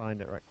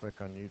find it right quick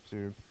on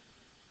YouTube.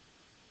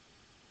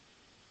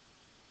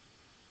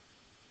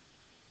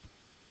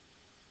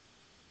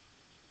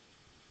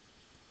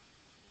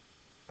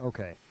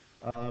 Okay.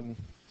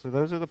 So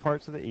those are the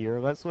parts of the ear.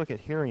 Let's look at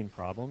hearing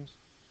problems.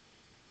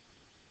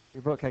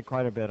 Your book had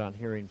quite a bit on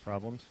hearing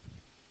problems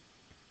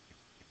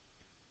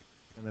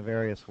and the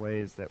various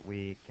ways that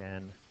we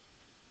can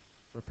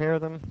repair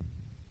them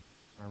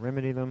or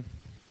remedy them.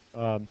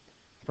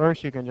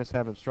 First, you can just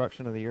have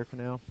obstruction of the ear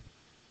canal.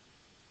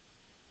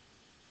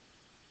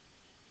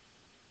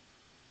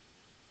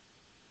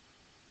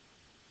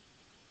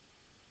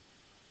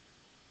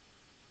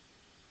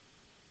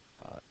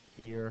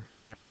 Ear.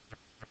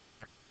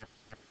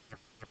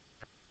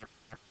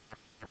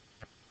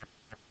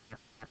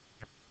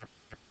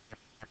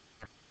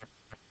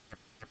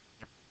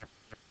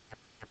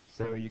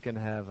 So you can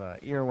have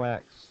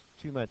earwax,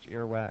 too much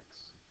earwax,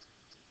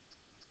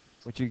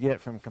 which you get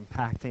from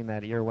compacting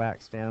that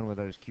earwax down with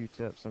those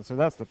Q-tips. And so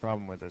that's the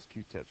problem with those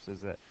Q-tips,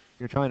 is that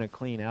you're trying to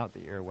clean out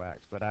the earwax,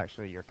 but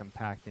actually you're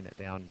compacting it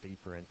down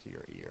deeper into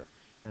your ear.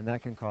 And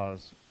that can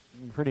cause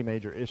pretty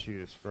major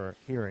issues for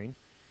hearing.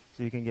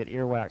 So you can get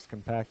earwax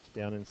compacted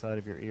down inside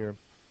of your ear.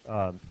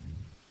 You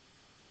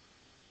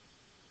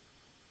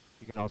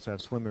can also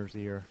have swimmer's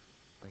ear,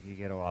 like you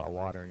get a lot of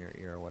water in your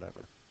ear or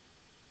whatever.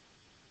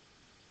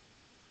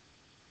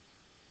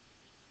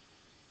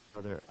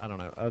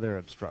 Other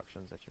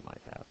obstructions that you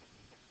might have.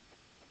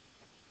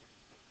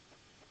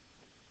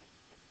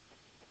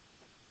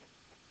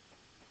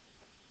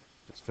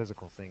 Just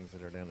physical things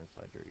that are down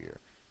inside your ear.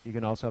 You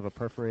can also have a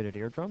perforated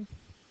eardrum.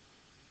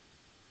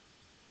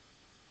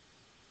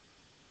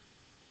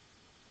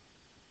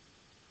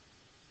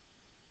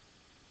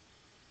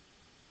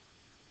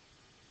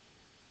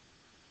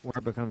 Where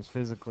it becomes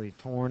physically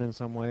torn in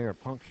some way or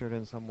punctured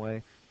in some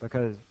way,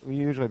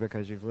 usually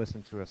because you've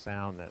listened to a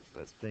sound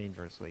that's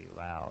dangerously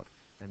loud,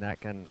 and that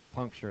can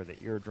puncture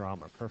the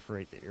eardrum or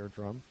perforate the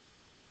eardrum.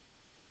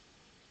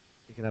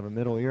 You can have a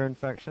middle ear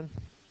infection.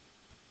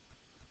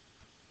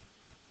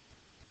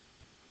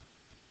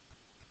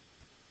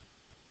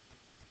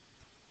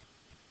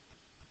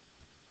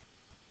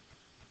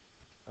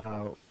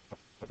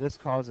 This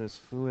causes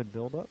fluid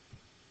buildup.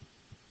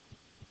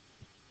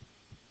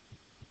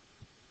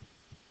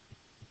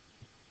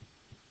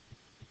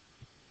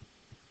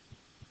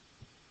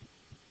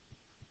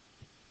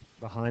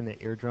 Behind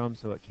the eardrum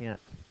so it can't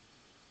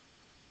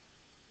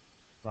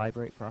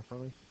vibrate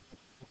properly.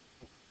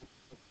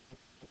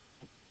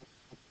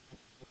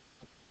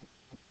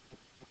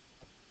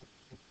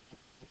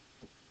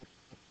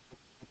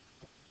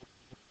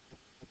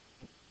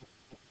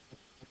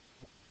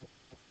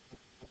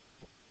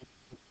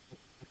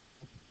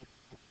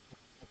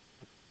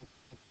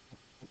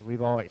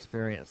 We've all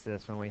experienced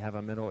this when we have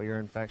a middle ear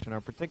infection, or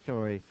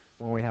particularly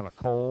when we have a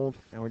cold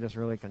and we're just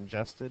really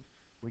congested.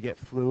 We get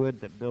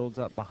fluid that builds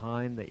up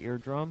behind the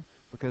eardrum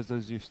because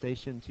those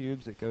eustachian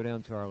tubes that go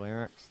down to our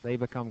larynx, they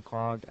become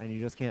clogged, and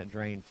you just can't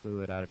drain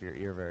fluid out of your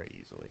ear very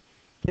easily.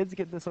 Kids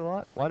get this a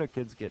lot. Why do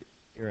kids get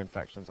ear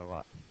infections a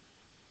lot?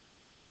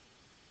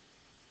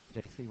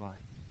 JC, why?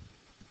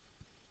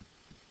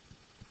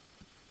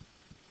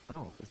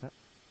 Oh, is that?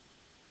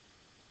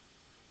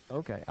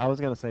 Okay, I was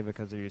going to say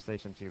because the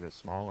eustachian tube is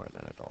smaller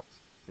than adults.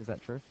 Is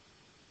that true?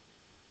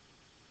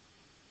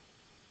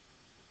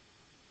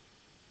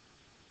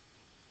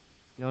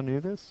 Y'all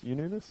knew this? You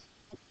knew this?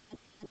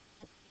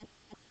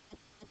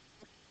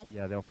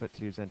 Yeah, they'll put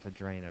tubes in to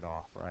drain it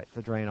off, right?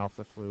 To drain off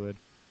the fluid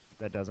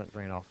that doesn't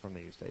drain off from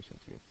the eustachian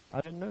tube.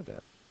 I didn't know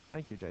that.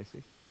 Thank you,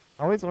 JC.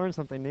 I always learn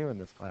something new in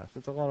this class.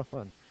 It's a lot of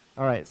fun.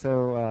 All right,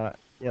 so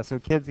yeah, so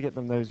kids get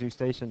them those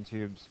eustachian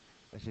tubes,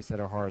 as she said,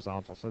 are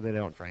horizontal, so they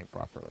don't drain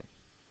properly.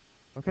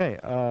 Okay,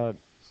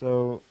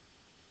 so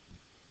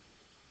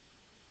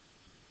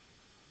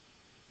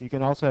You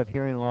can also have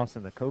hearing loss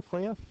in the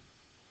cochlea,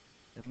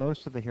 and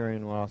most of the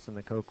hearing loss in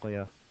the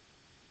cochlea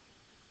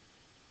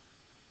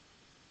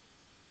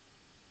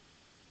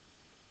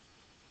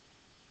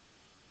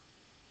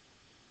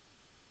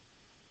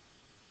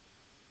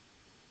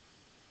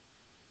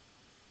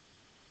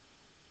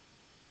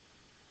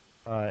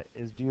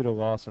is due to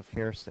loss of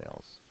hair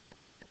cells.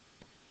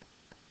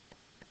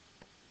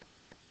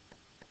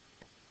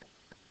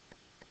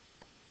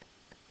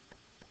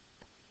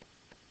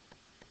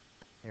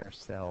 Hair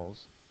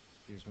cells,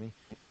 excuse me.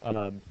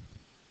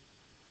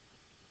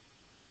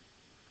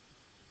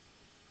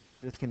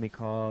 This can be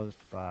caused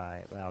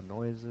by loud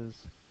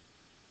noises,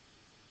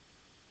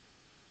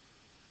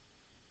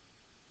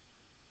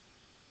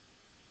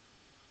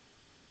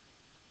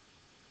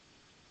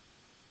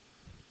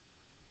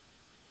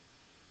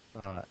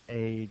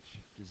 age,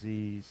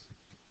 disease,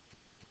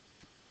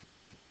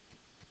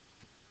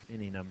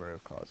 any number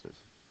of causes.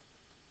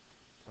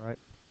 All right.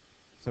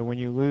 So when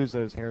you lose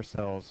those hair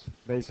cells,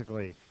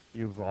 basically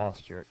you've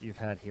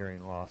had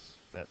hearing loss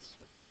that's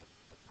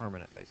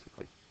permanent,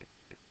 basically.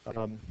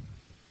 And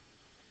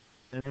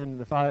then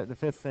the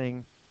fifth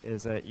thing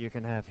is that you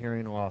can have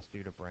hearing loss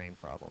due to brain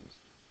problems,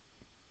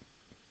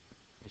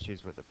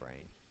 issues with the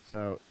brain.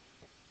 So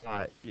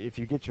if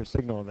you get your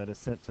signal that is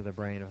sent to the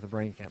brain, if the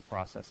brain can't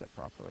process it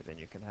properly, then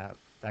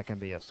that can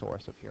be a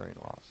source of hearing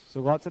loss.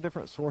 So lots of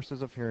different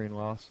sources of hearing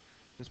loss.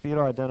 Just be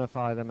able to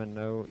identify them and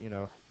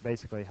know,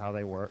 basically how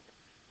they work.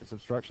 It's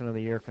obstruction of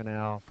the ear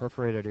canal,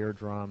 perforated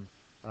eardrum,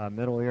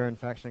 middle ear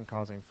infection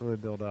causing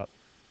fluid buildup,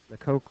 the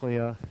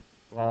cochlea,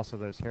 loss of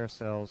those hair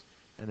cells,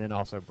 and then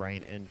also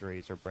brain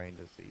injuries or brain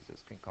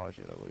diseases can cause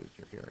you to lose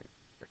your hearing.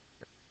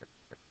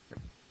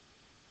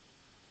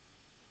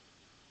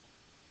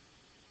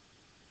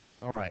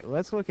 All right,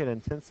 let's look at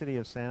intensity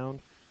of sound.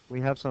 We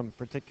have some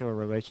particular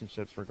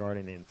relationships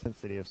regarding the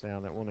intensity of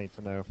sound that we'll need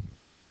to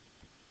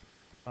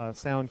know.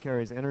 Sound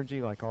carries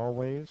energy like all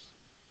waves.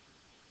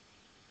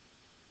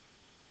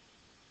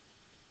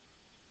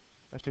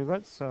 Actually,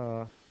 let's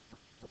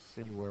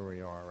see where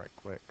we are right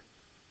quick.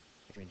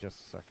 Give me just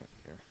a second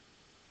here.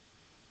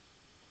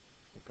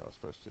 I think I was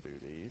supposed to do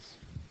these.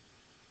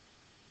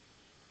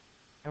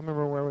 I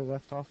remember where we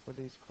left off with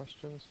these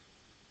questions.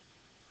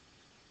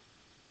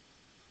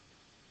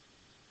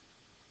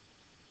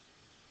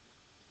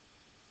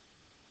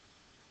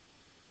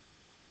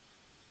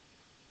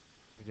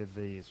 We did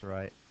these,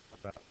 right?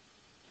 Yeah,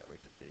 we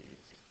did these.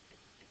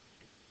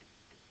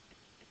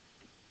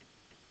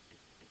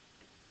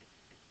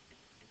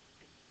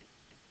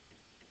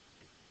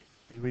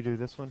 Did we do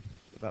this one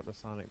about the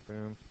sonic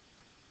boom?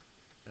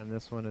 And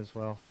this one as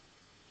well?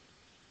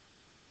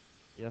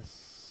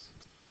 Yes.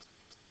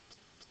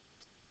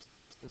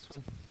 This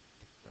one?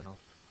 No. All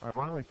right,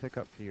 why don't we pick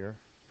up here,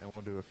 and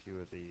we'll do a few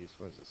of these.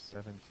 What is it,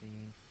 17?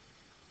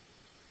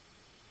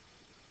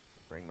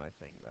 Bring my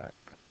thing back.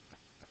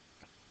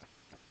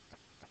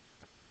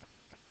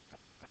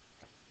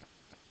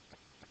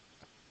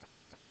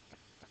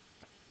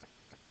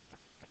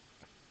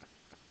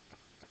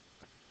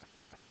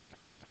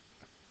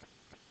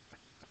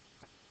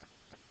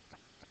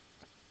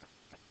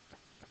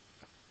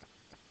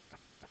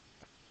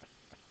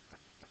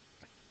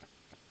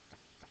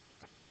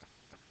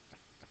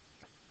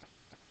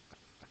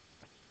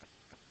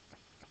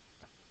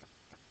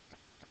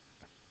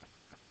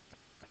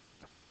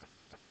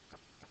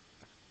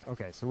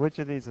 Okay, so which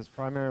of these is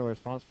primarily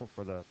responsible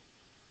for the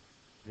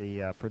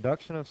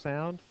production of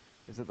sound?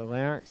 Is it the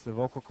larynx, the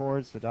vocal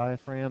cords, the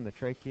diaphragm, the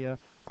trachea,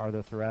 or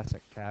the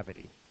thoracic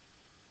cavity?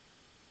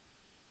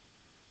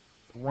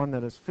 The one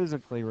that is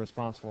physically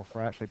responsible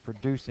for actually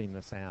producing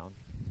the sound,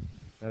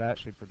 that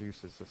actually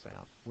produces the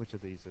sound. Which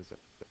of these is it?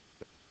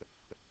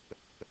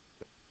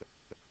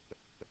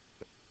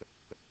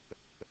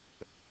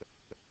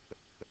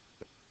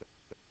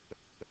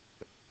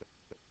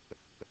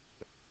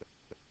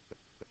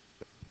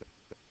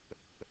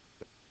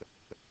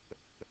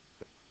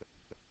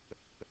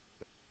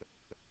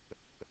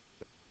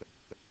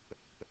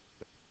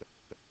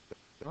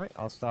 All right,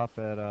 I'll stop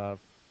at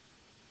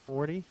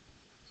 40.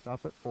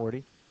 Stop at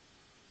 40.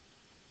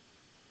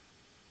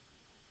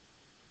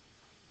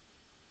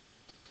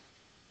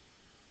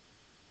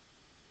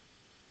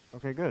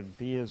 Okay, good.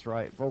 B is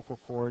right. Vocal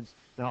cords.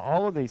 Now,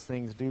 all of these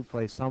things do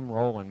play some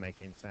role in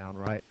making sound,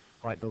 right?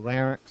 Like the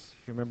larynx,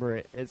 if you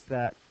remember, it's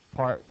that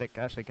part that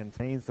actually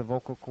contains the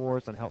vocal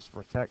cords and helps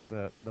protect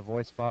the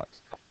voice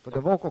box. But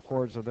the vocal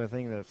cords are the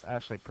thing that's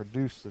actually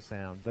produced the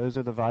sound. Those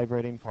are the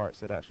vibrating parts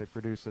that actually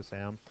produce the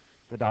sound.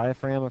 The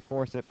diaphragm, of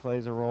course, it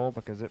plays a role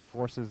because it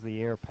forces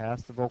the air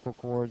past the vocal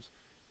cords.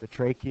 The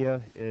trachea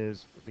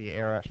is the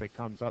air actually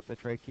comes up the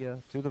trachea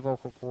to the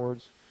vocal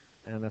cords.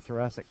 And the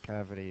thoracic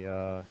cavity,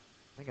 I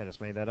think I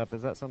just made that up.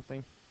 Is that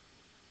something?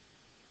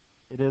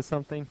 It is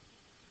something?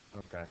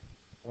 Okay.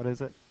 What is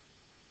it?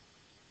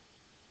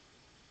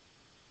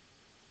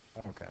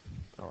 Okay.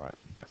 All right.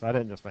 So I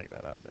didn't just make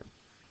that up then.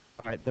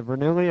 All right. The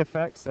Bernoulli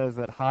effect says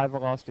that high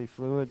velocity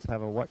fluids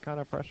have a what kind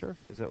of pressure?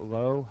 Is it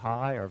low,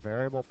 high, or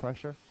variable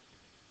pressure?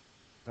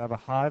 If I have a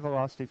high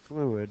velocity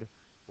fluid,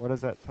 What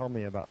does that tell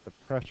me about the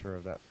pressure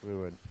of that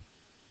fluid?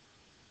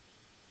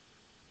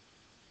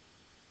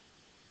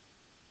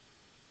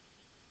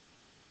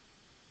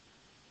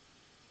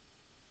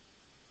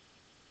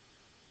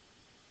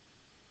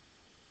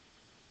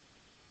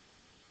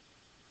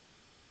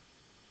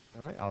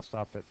 All right, I'll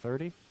stop at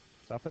 30.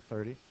 Stop at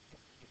 30.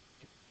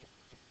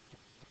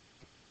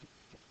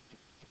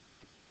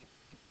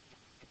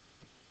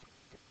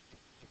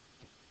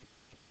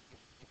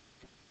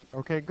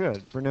 Okay,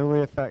 good.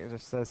 Bernoulli effect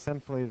just says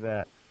simply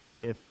that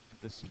if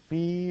the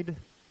speed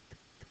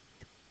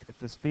if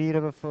the speed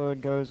of a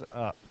fluid goes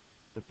up,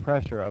 the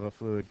pressure of a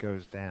fluid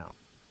goes down.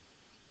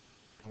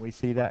 And we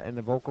see that in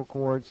the vocal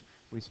cords.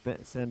 We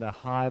send a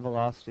high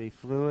velocity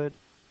fluid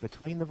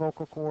between the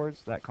vocal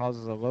cords. That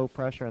causes a low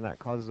pressure, and that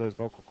causes those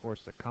vocal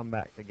cords to come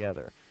back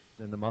together.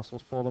 Then the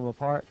muscles pull them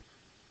apart,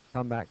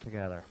 come back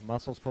together.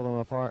 Muscles pull them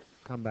apart,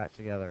 come back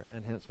together,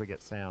 and hence we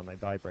get sound. They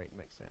vibrate and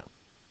make sound.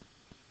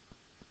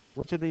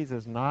 Which of these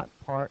is not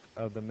part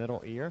of the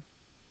middle ear?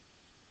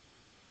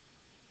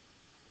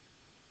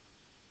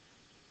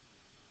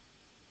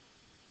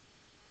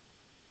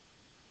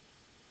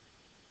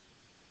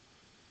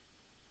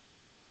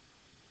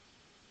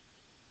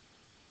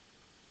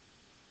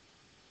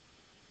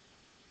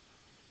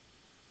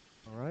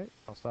 All right,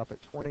 I'll stop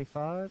at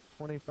 25,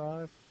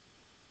 25.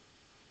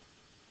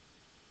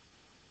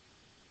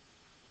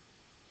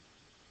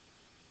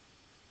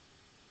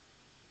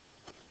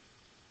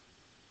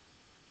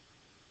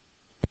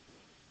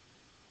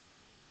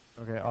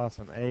 Okay,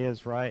 awesome. A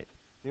is right.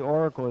 The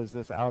auricle is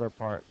this outer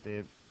part,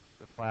 the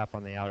flap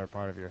on the outer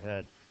part of your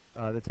head.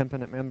 The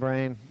tympanic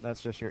membrane,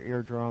 that's just your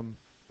eardrum.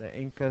 The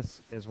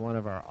incus is one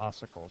of our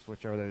ossicles,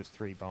 which are those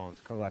three bones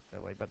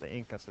collectively, but the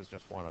incus is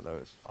just one of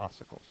those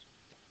ossicles.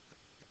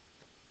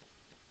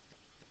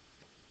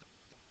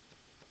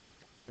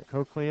 The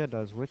cochlea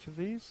does which of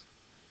these?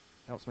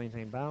 Helps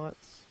maintain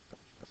balance,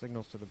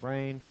 signals to the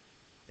brain,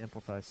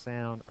 amplifies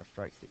sound, or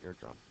strikes the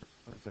eardrum.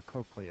 What does the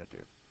cochlea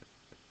do?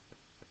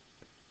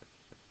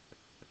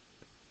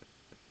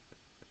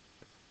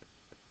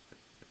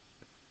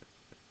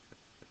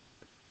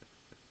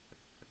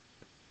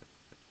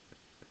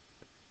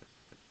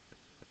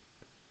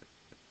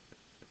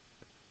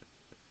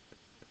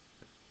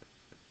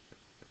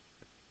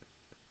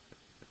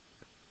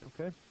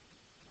 Okay,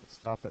 let's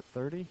stop at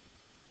 30.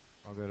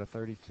 I'll go to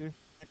 32.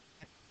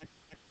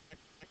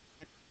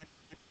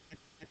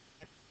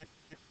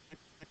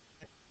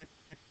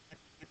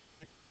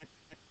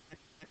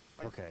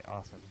 Okay,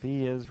 awesome.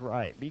 B is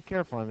right. Be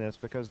careful on this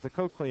because the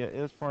cochlea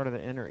is part of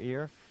the inner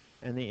ear,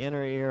 and the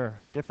inner ear,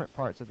 different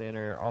parts of the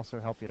inner ear also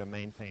help you to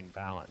maintain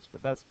balance,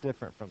 but that's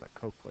different from the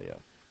cochlea.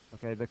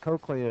 Okay, the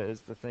cochlea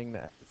is the thing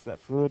it's that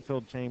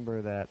fluid-filled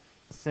chamber that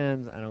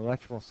sends an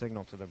electrical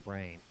signal to the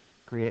brain,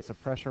 creates a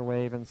pressure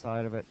wave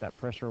inside of it. That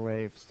pressure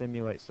wave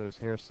stimulates those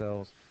hair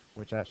cells,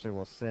 which actually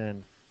will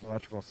send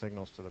electrical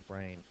signals to the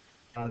brain.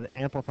 That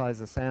amplifies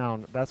the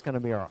sound. That's going to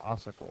be our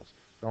ossicles,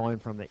 going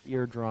from the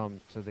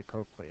eardrum to the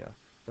cochlea.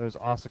 Those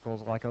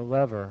ossicles, like a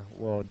lever,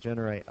 will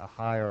generate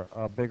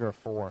a bigger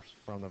force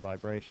from the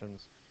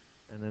vibrations,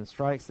 and then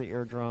strikes the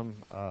eardrum.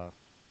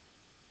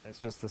 It's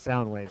just the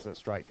sound waves that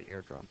strike the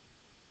eardrum.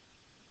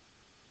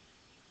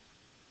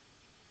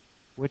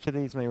 Which of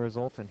these may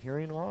result in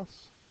hearing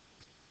loss?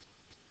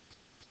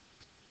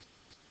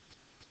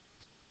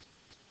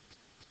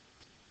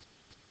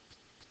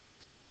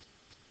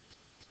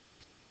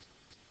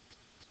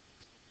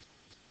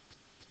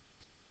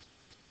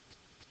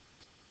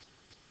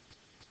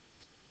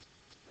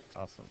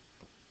 Awesome.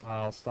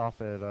 I'll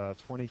stop at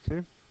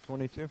 22.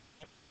 22.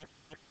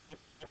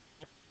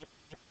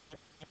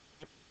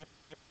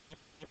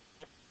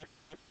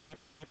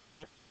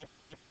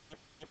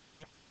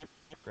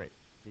 Great.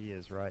 B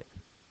is right.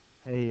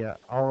 Hey,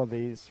 all of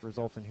these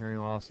result in hearing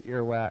loss,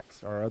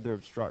 earwax or other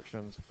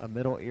obstructions, a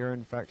middle ear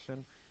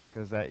infection,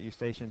 because that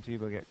eustachian tube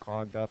will get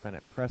clogged up and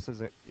it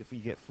presses it. If you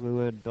get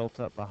fluid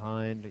built up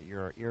behind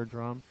your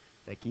eardrum,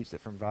 that keeps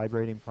it from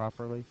vibrating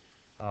properly.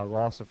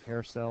 Loss of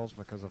hair cells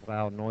because of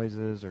loud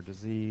noises or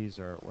disease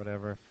or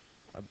whatever.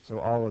 So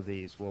all of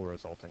these will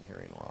result in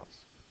hearing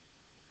loss.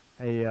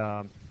 Hey,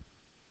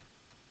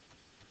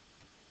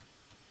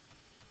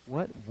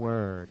 what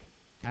word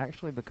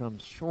actually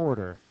becomes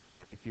shorter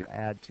if you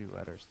add two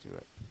letters to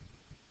it?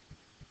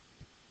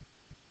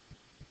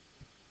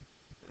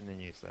 And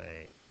then you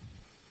say,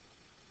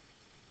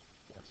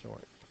 yeah,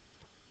 short.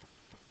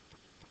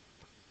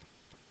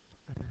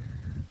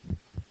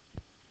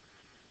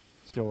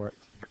 Short.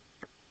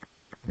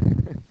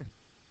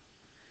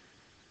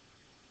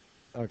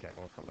 Okay,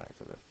 we'll come back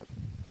to this.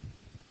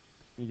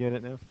 You get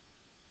it now?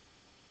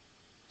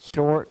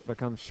 Short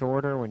becomes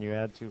shorter when you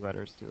add two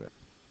letters to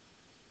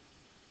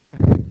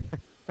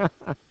it.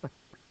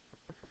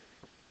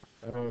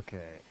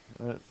 Okay,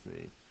 let's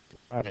see.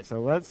 All right,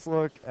 so let's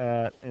look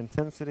at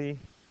intensity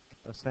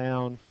of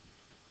sound.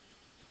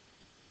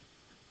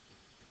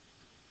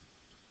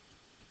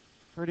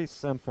 Pretty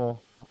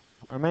simple.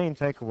 Our main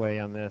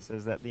takeaway on this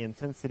is that the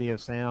intensity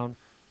of sound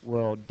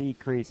will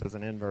decrease as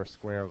an inverse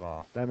square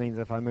law. That means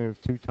if I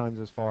move 2 times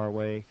as far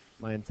away,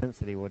 my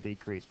intensity will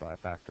decrease by a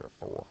factor of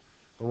 4.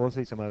 But we'll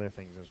see some other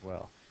things as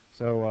well.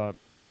 So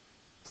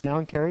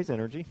sound carries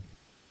energy.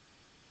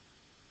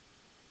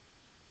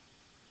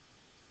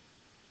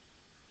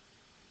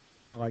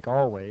 Like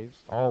all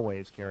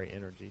waves carry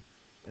energy,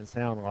 and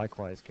sound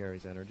likewise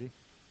carries energy.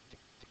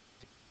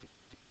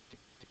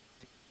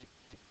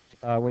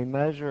 We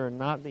measure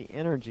not the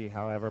energy,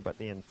 however, but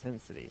the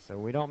intensity. So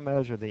we don't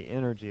measure the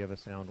energy of a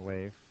sound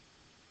wave.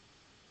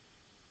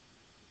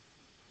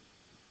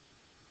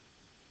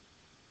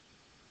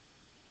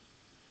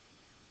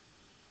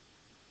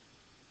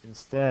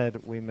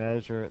 Instead, we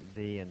measure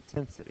the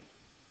intensity.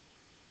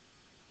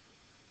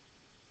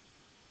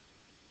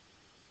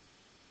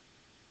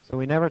 So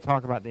we never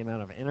talk about the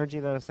amount of energy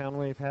that a sound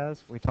wave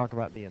has. We talk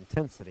about the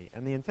intensity.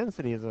 And the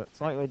intensity is a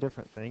slightly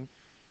different thing.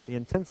 The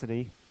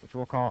intensity, which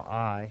we'll call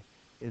I,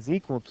 is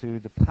equal to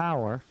the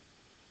power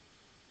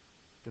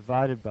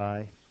divided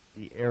by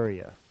the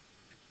area.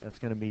 That's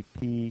going to be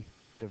P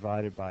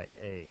divided by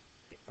A.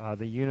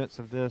 The units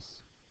of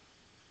this,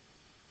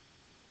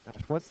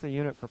 what's the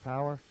unit for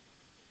power?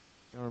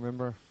 You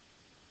remember?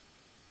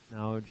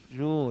 No,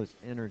 joule is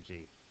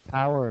energy.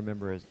 Power,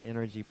 remember, is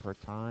energy per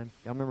time.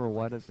 Y'all remember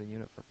what is the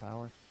unit for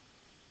power?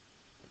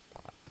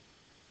 Watt.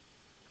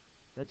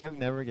 That joke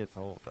never gets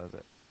old, does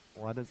it?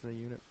 What is the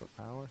unit for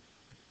power?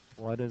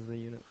 What is the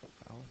unit for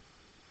power?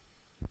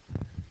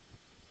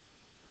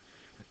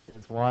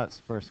 It's watts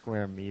per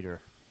square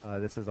meter.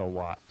 This is a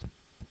watt.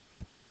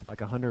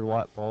 Like a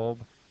 100-watt bulb,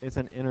 it's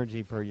an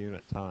energy per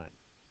unit time.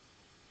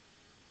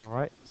 All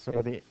right,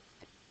 so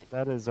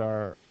that is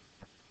our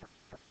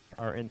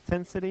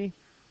intensity.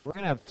 We're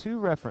going to have 2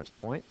 reference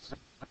points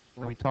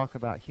when we talk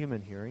about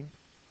human hearing.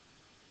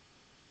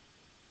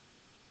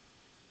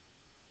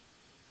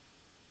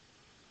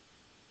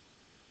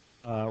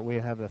 We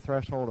have the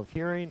threshold of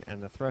hearing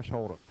and the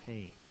threshold of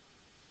pain.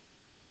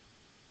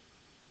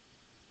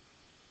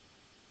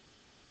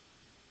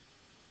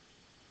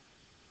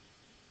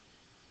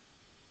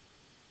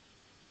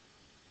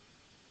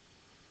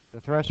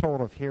 The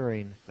threshold of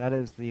hearing, that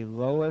is the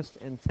lowest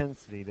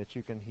intensity that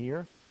you can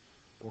hear.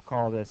 We'll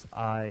call this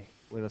I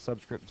with a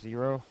subscript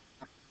 0.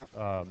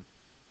 And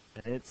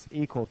it's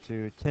equal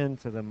to 10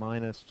 to the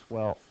minus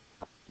 12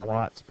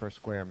 watts per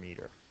square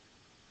meter.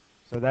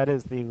 So that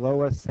is the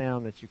lowest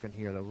sound that you can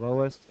hear, the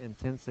lowest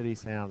intensity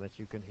sound that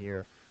you can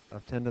hear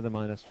of 10 to the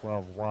minus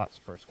 12 watts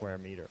per square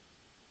meter.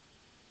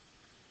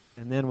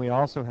 And then we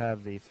also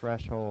have the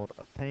threshold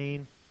of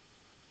pain.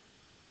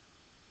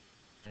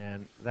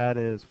 And that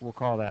is, we'll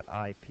call that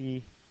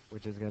IP,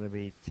 which is going to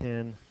be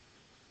 10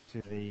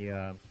 to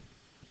the,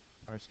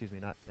 or excuse me,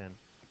 not 10,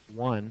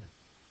 1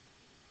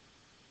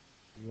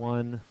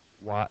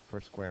 watt per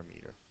square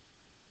meter.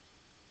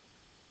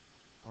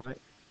 All right.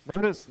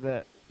 Notice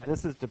that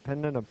this is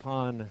dependent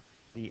upon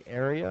the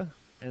area,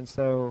 and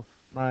so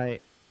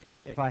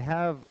if I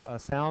have a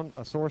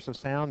source of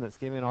sound that's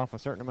giving off a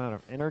certain amount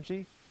of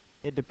energy,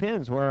 it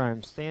depends where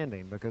I'm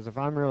standing, because if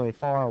I'm really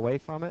far away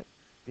from it,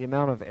 the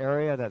amount of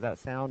area that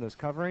sound is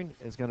covering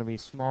is going to be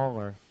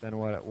smaller than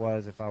what it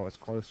was if I was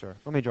closer.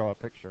 Let me draw a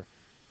picture,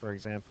 for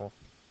example.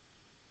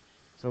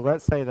 So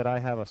let's say that I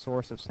have a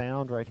source of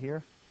sound right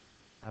here.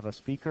 I have a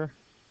speaker,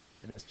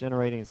 and it's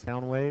generating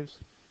sound waves.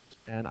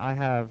 And I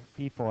have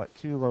people at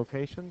 2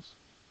 locations,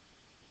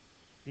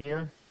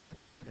 here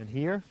and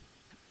here.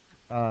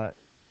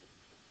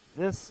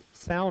 This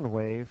sound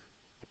wave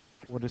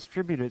will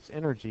distribute its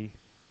energy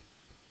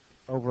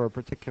over a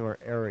particular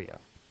area.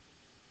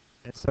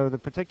 And so the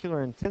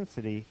particular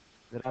intensity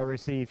that I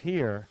receive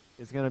here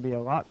is going to be a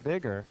lot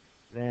bigger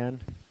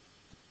than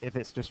if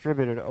it's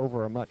distributed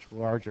over a much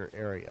larger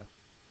area.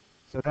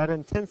 So that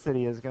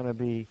intensity is going to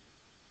be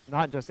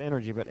not just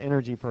energy, but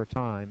energy per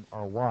time,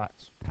 or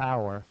watts,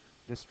 power,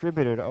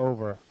 distributed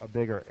over a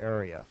bigger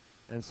area.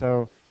 And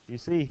so you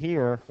see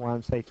here, where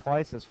I'm, say,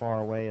 twice as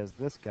far away as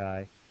this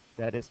guy,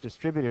 that it's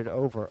distributed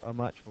over a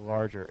much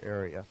larger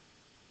area.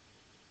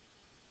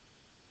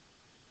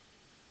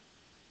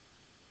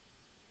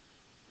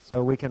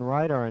 So we can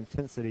write our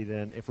intensity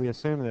then, if we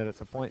assume that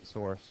it's a point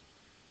source,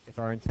 if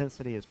our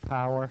intensity is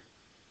power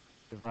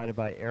divided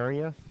by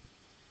area,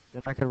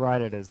 then I could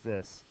write it as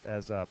this,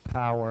 as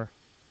power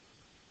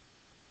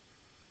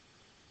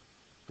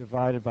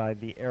divided by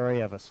the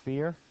area of a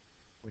sphere,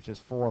 which is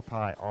 4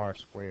 pi r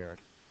squared.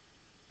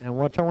 And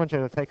what I want you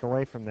to take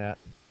away from that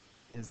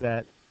is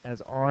that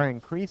as r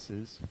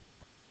increases,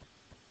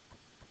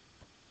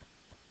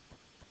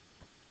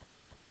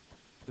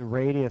 the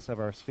radius of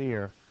our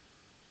sphere,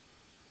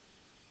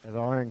 as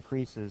r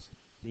increases,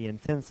 the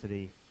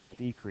intensity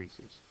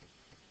decreases.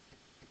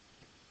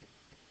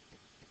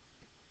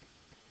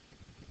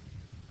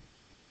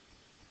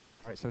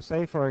 All right, so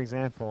say, for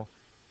example,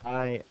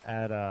 I,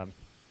 at a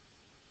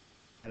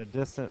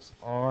distance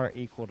r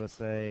equal to,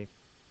 say,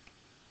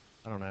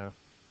 I don't know,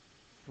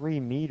 3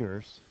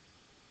 meters,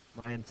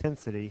 my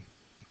intensity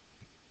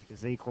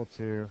is equal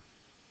to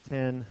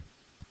 10,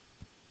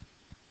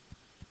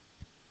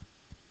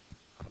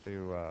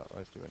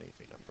 let's do an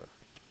easy number,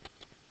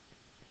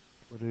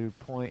 We'll do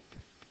point.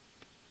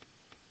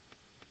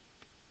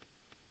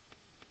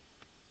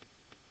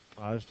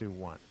 I'll just do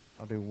 1.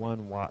 I'll do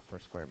 1 watt per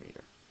square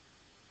meter.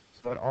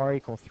 So at R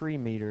equal 3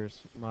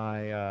 meters,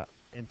 my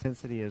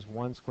intensity is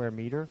 1 square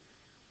meter.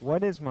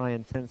 What is my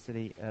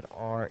intensity at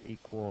R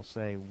equal,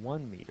 say,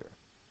 1 meter?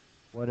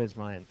 What is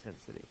my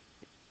intensity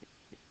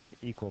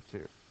equal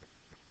to?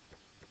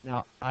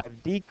 Now,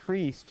 I've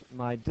decreased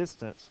my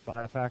distance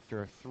by a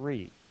factor of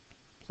 3.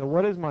 So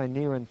what is my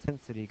new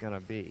intensity going to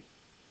be?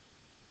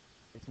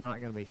 It's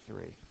not going to be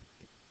 3.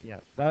 Yeah,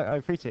 I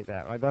appreciate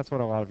that. Right? That's what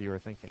a lot of you are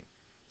thinking.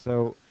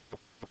 So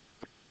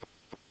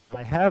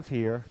I have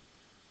here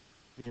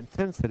the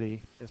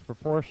intensity is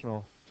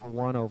proportional to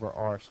 1 over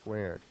r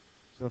squared.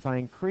 So if I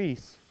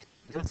increase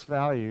this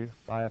value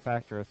by a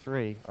factor of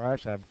 3, or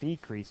actually I've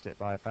decreased it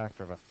by a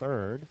factor of a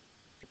third,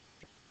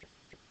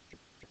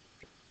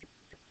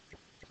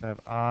 so I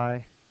have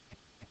I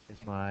is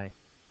my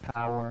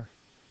power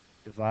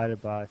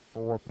divided by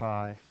 4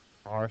 pi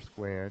r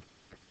squared.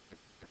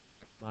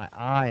 My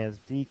I is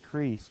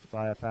decreased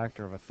by a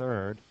factor of a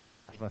third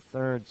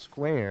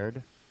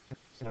squared,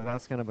 so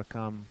that's going to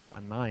become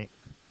a ninth.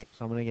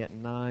 So I'm going to get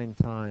 9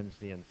 times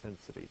the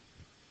intensity.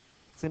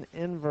 It's an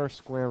inverse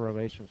square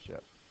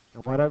relationship.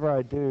 And whatever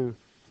I do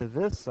to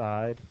this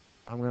side,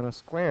 I'm going to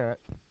square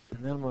it,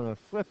 and then I'm going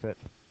to flip it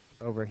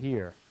over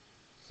here.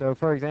 So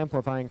for example,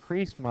 if I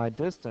increase my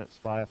distance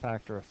by a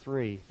factor of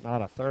 3,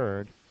 not a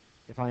third,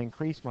 if I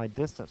increase my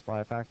distance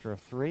by a factor of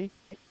 3,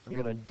 I'm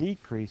going to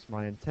decrease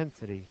my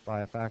intensity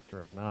by a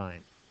factor of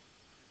 9.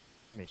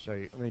 Let me show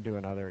you. Let me do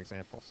another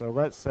example. So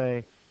let's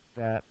say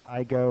that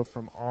I go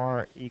from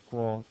R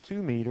equal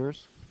 2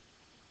 meters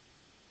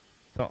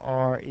to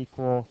R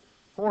equal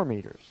 4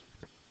 meters.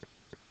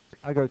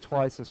 I go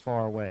twice as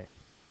far away.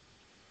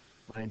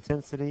 My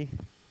intensity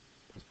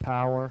is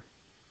power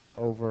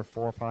over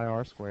 4 pi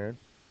r squared.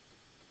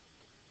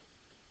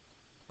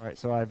 All right,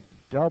 so I've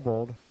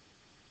doubled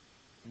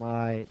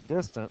my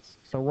distance.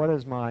 So what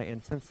is my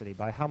intensity?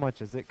 By how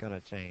much is it going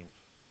to change?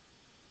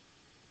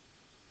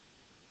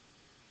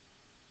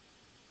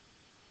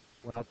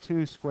 Well,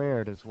 2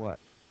 squared is what?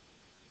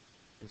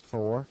 Is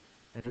 4.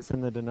 And it's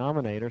in the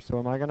denominator, so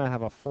am I going to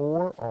have a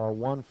 4 or a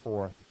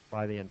 1/4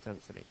 by the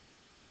intensity?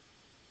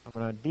 I'm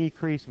going to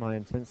decrease my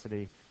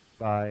intensity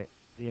by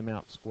the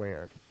amount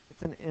squared.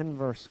 It's an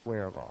inverse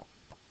square law.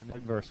 An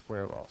inverse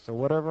square law. So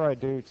whatever I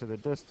do to the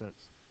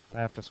distance, I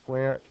have to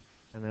square it,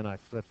 and then I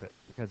flip it,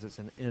 because it's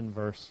an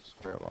inverse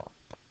square law.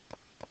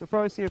 You'll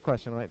probably see a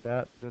question like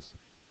that, just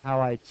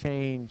how I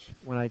change,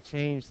 when I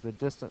change the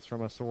distance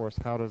from a source,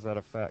 how does that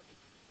affect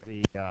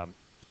the, the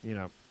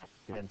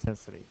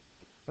intensity?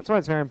 That's why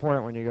it's very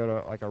important when you go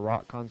to like a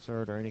rock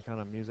concert or any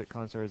kind of music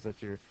concert is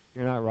that you're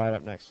not right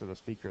up next to the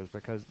speakers,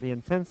 because the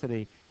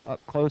intensity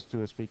up close to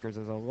the speakers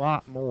is a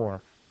lot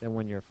more than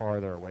when you're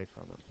farther away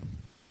from them.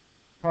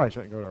 Probably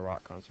shouldn't go to a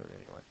rock concert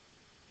anyway,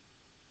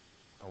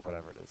 or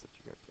whatever it is that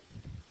you go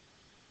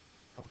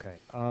to. Okay.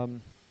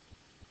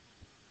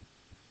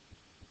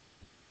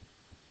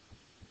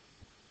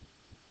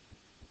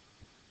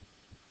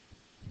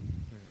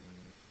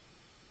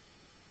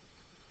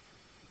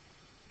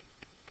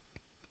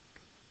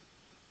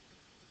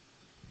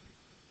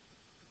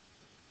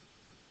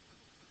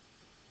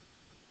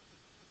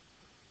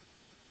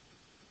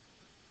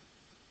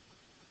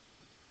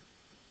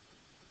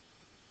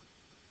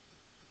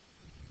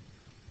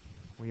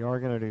 We are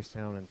going to do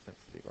sound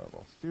intensity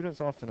level.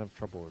 Students often have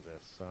trouble with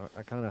this, so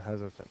I kind of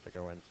hesitant to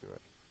go into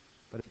it.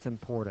 But it's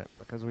important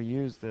because we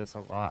use this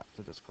a lot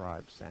to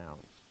describe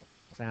sounds.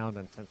 Sound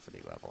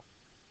intensity level.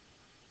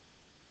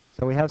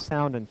 So we have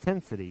sound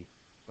intensity,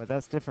 but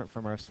that's different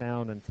from our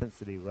sound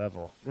intensity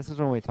level. This is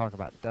when we talk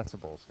about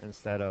decibels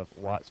instead of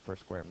watts per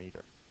square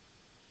meter.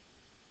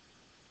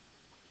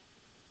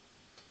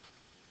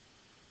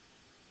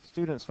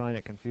 Students find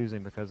it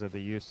confusing because of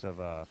the use of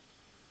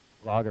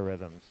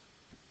logarithms.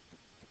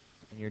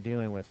 And you're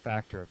dealing with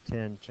factor of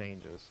 10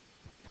 changes.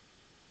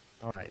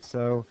 All right,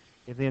 so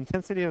if the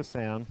intensity of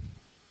sound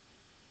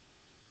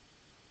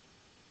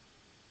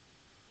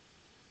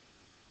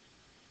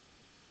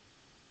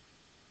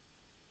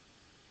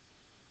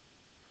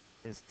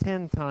is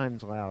 10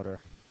 times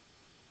louder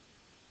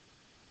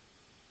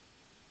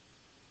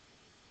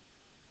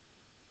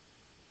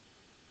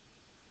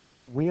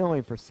we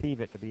only perceive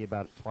it to be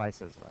about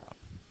twice as loud.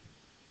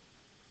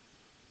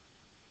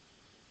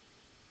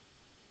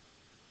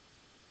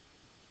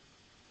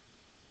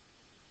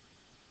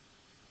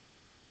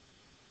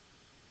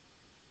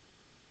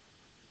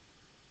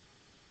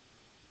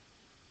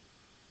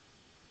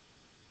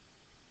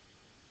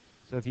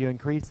 So if you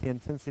increase the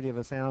intensity of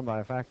a sound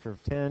by a factor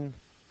of 10,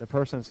 the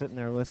person sitting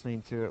there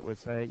listening to it would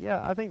say,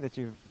 yeah, I think that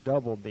you've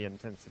doubled the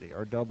intensity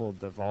or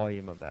doubled the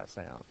volume of that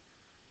sound.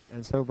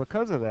 And so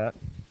because of that,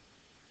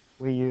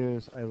 we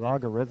use a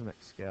logarithmic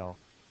scale.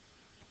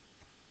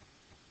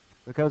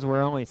 Because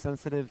we're only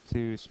sensitive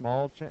to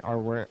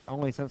we're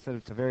only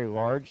sensitive to very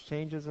large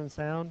changes in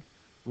sound,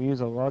 we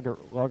use a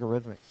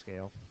logarithmic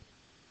scale.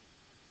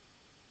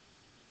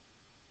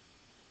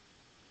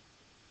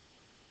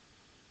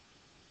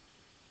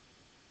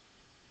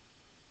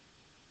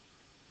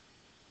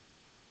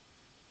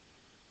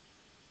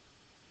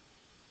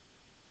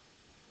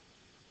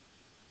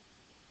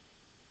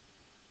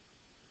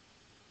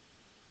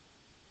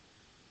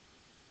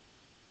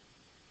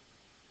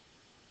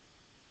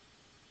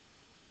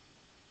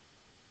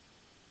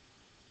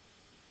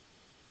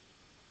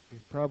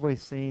 You've probably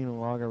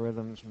seen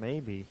logarithms,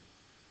 maybe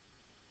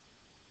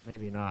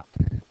not,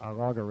 a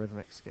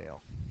logarithmic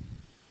scale.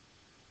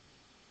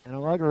 And a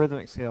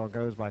logarithmic scale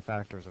goes by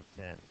factors of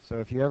 10. So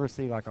if you ever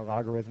see like a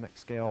logarithmic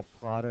scale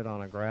plotted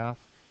on a graph,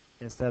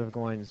 instead of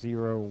going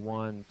 0,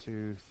 1,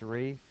 2,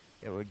 3,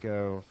 it would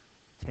go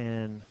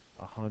 10,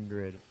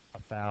 100,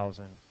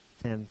 1,000,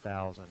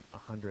 10,000,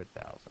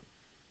 100,000.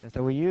 And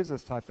so we use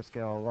this type of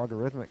scale, a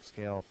logarithmic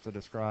scale, to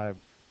describe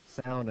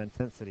sound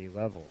intensity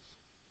levels.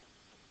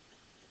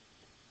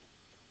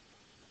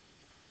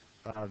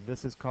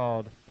 This is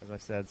called, as I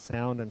said,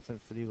 sound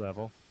intensity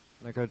level.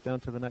 Can I go down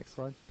to the next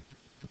slide?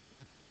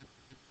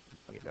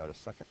 I'll give you a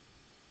second.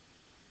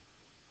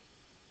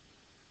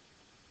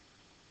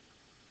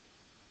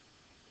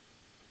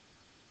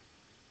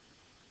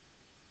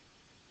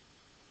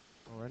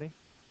 Already?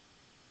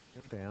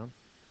 Go down.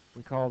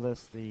 We call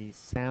this the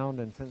sound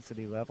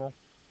intensity level.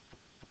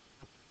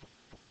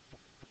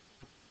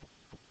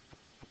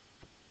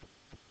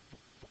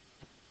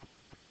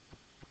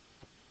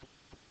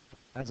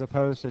 As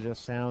opposed to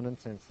just sound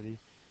intensity.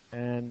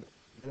 And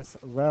this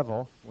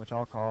level, which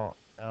I'll call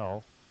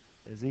L,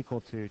 is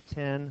equal to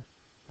 10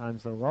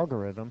 times the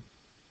logarithm,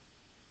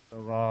 the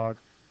log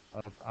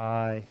of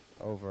I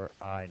over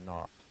I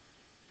naught.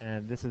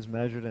 And this is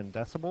measured in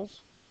decibels.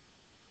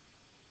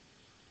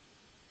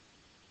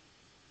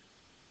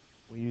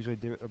 We usually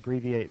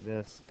abbreviate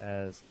this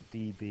as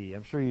dB.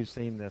 I'm sure you've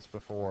seen this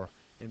before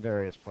in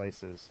various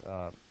places,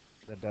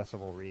 the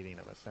decibel reading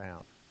of a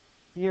sound.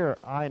 Here,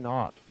 I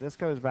naught, this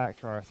goes back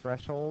to our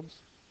thresholds.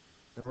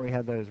 Remember we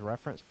had those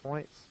reference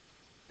points?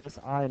 This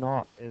I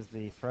naught is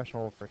the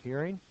threshold for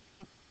hearing,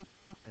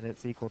 and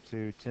it's equal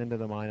to 10 to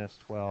the minus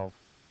 12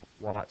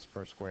 watts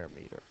per square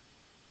meter.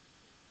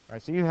 All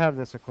right, so you have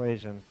this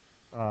equation,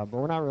 but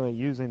we're not really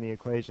using the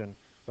equation,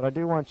 but I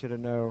do want you to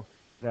know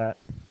that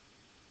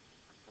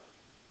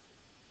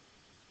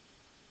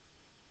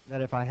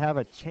if I have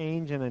a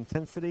change in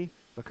intensity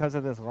because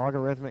of this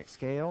logarithmic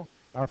scale,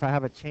 or if I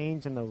have a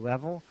change in the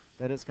level,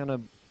 that it's going to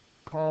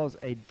cause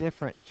a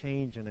different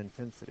change in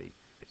intensity.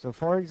 So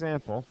for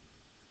example,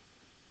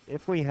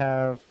 if we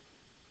have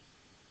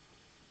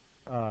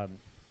a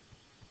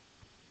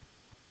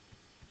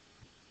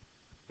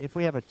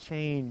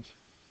change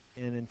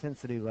in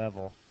intensity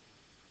level,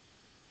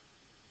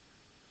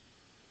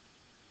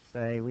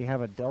 say we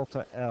have a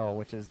delta L,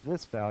 which is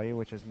this value,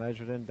 which is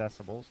measured in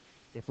decibels.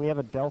 If we have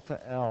a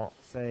delta L,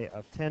 say,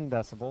 of 10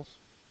 decibels,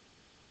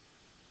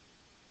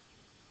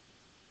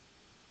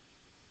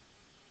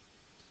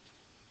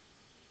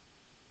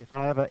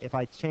 if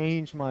I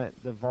change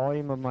the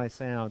volume of my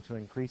sound to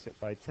increase it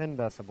by 10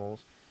 decibels,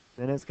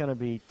 then it's going to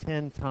be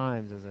 10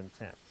 times as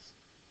intense.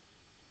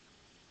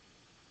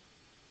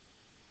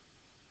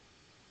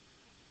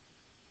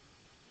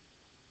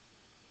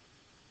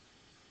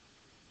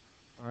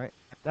 All right,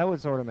 that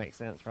would sort of make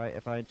sense, right?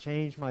 If I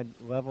change my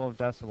level of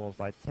decibels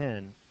by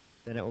 10,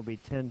 then it will be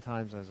 10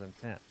 times as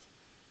intense.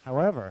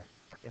 However,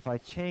 if I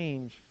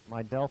change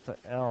my delta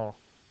L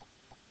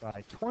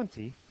by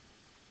 20,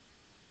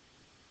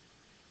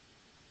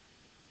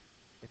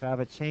 if I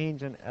have a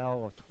change in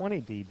L of 20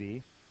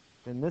 dB,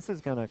 then this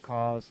is going to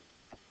cause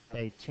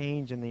a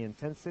change in the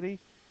intensity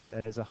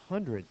that is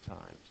 100 times.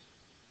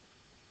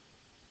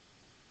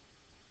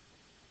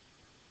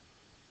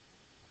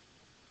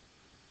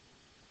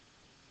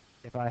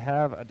 If I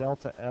have a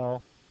delta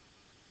L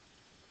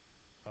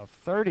of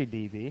 30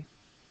 dB,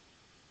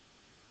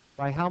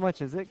 by how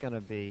much is it going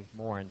to be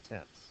more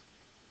intense?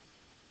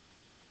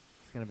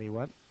 It's going to be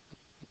what?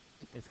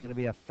 It's going to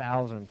be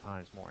 1,000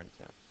 times more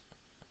intense.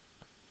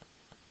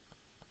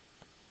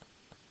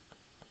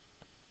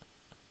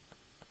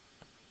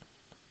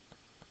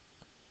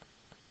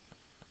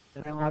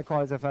 And then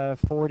likewise, if I have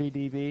 40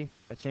 dB,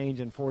 a change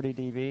in 40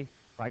 dB,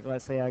 like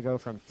let's say I go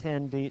from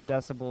 10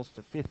 decibels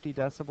to 50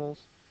 decibels,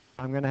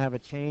 I'm going to have a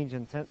change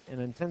in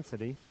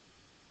intensity.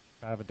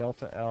 If I have a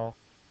delta L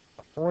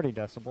of 40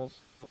 decibels,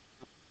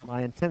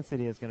 my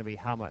intensity is going to be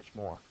how much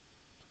more?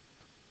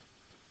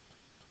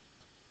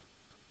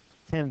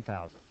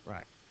 10,000,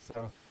 right.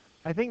 So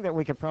I think that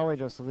we could probably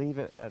just leave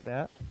it at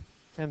that,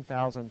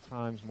 10,000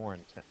 times more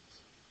intense.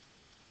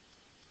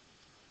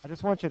 I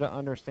just want you to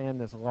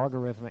understand this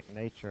logarithmic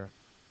nature.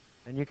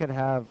 And you could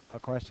have a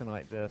question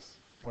like this,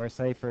 where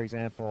say, for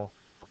example,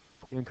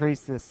 you increase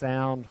the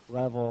sound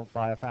level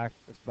by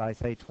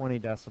say 20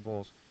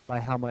 decibels, by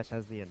how much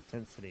has the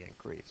intensity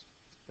increased?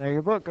 Now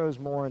your book goes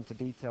more into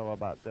detail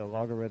about the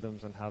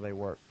logarithms and how they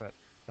work, but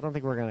I don't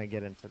think we're going to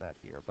get into that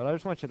here. But I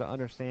just want you to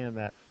understand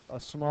that a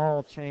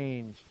small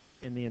change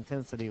in the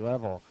intensity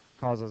level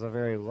causes a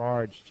very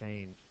large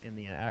change in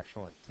the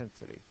actual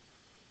intensity.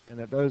 And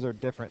that those are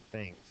different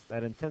things.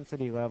 That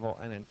intensity level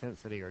and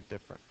intensity are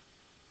different.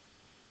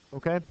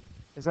 Okay?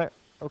 Is that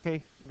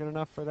okay? Good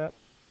enough for that?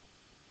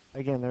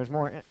 Again, there's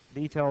more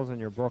details in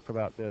your book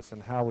about this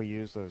and how we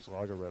use those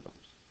logarithms.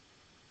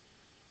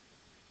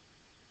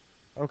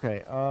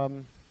 Okay,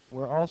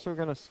 we're also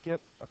going to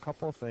skip a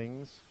couple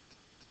things.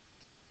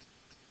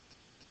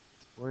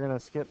 We're going to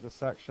skip the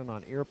section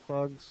on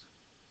earplugs.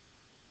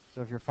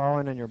 So if you're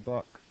following in your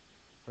book,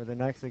 for the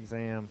next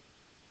exam,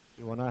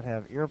 you will not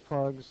have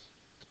earplugs.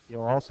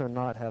 You'll also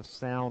not have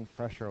sound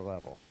pressure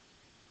level.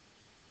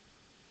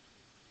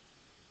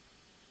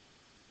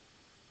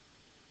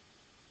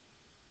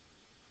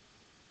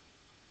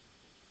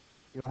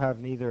 You'll have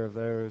neither of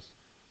those.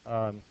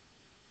 Um,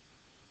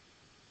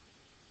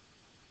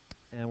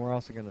 and we're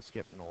also going to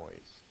skip noise.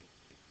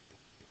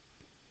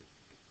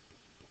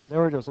 There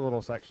were just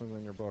little sections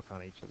in your book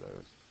on each of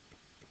those.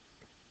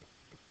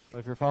 But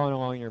if you're following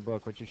along in your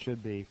book, which you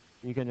should be,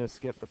 you can just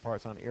skip the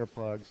parts on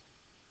earplugs,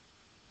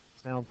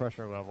 sound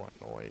pressure level,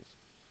 and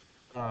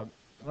noise.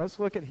 Let's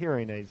look at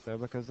hearing aids, though,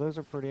 because those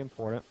are pretty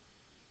important.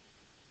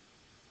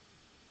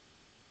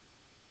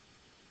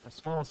 A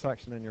small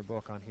section in your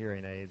book on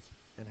hearing aids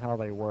and how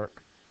they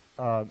work.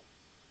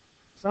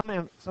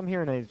 Some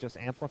hearing aids just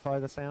amplify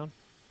the sound.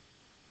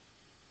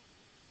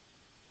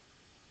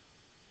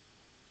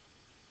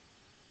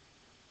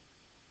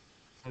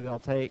 So they'll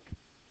take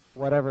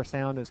whatever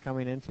sound is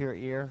coming into your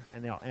ear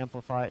and they'll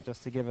amplify it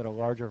just to give it a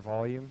larger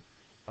volume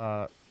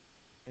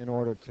in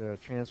order to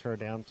transfer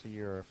down to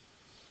your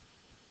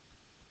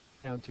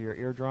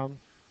eardrum.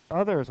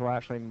 Others will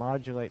actually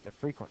modulate the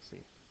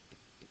frequency.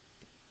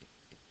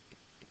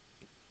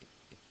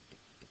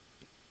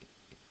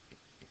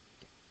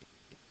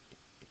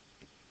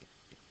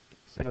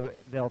 So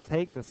they'll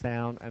take the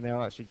sound and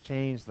they'll actually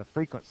change the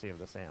frequency of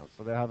the sound.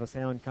 So they'll have a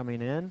sound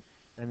coming in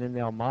and then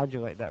they'll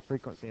modulate that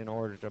frequency in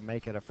order to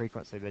make it a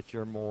frequency that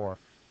you're more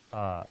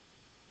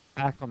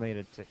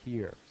acclimated to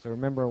hear. So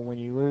remember, when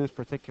you lose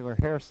particular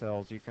hair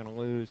cells, you can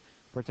lose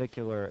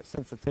particular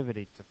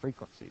sensitivity to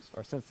frequencies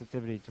or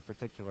sensitivity to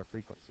particular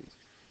frequencies.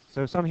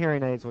 So some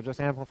hearing aids will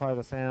just amplify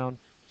the sound,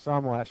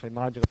 some will actually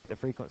modulate the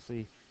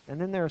frequency, and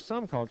then there are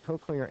some called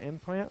cochlear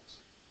implants,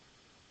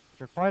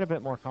 which are quite a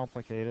bit more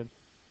complicated.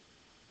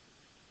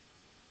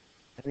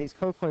 And these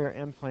cochlear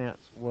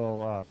implants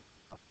will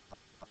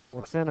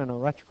send an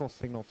electrical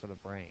signal to the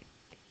brain.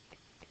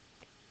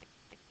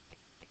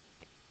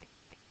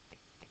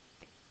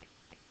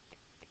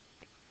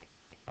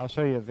 I'll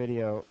show you a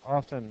video.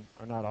 Often,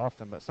 or not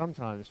often, but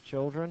sometimes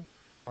children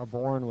are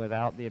born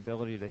without the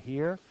ability to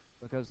hear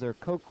because their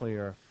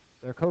cochlea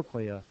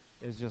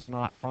is just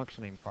not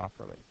functioning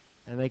properly.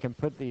 And they can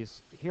put these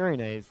hearing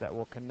aids that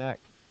will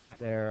connect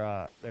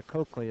their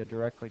cochlea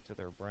directly to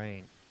their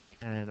brain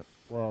and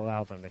will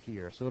allow them to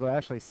hear. So it'll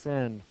actually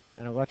send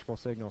an electrical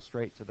signal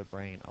straight to the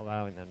brain,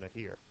 allowing them to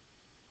hear.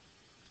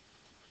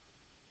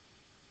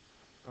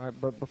 All right,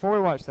 but before we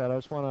watch that, I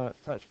just want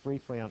to touch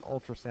briefly on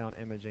ultrasound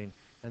imaging,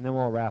 and then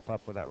we'll wrap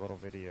up with that little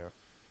video.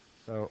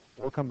 So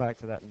we'll come back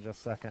to that in just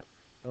a second.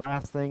 The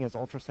last thing is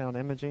ultrasound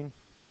imaging.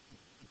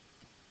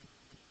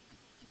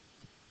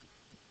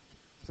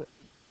 So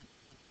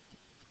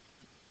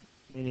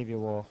many of you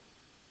will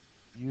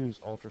use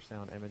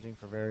ultrasound imaging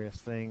for various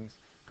things.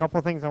 A couple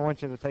of things I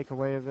want you to take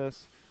away of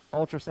this.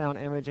 Ultrasound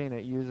imaging,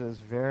 it uses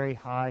very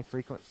high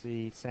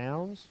frequency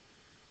sounds.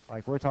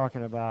 Like we're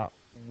talking about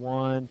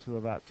 1 to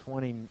about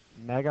 20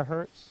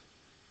 megahertz.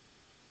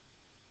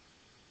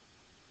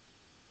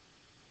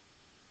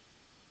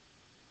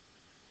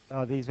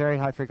 These very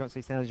high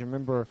frequency sounds, you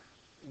remember,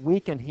 we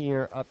can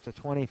hear up to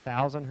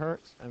 20,000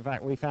 hertz. In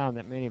fact, we found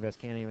that many of us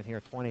can't even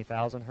hear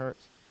 20,000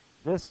 hertz.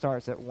 This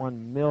starts at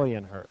 1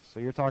 million hertz. So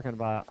you're talking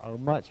about a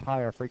much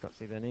higher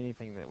frequency than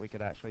anything that we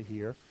could actually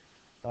hear.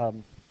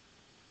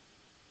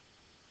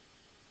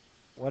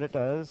 What it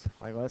does,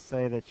 like let's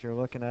say that you're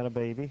looking at a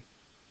baby.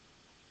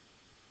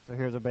 So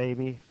here's a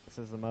baby. This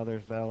is the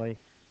mother's belly.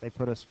 They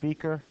put a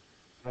speaker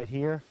right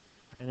here,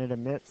 and it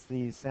emits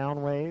these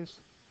sound waves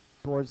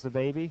towards the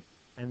baby,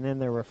 and then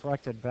they're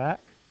reflected back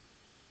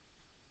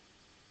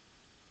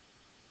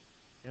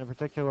in a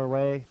particular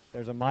way.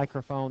 There's a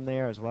microphone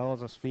there as well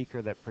as a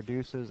speaker that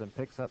produces and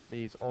picks up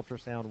these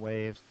ultrasound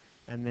waves,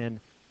 and then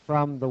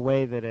from the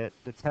way that it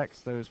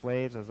detects those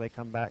waves as they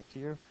come back to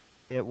you,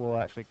 it will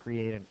actually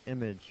create an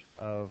image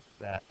of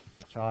that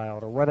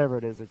child or whatever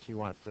it is that you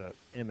want to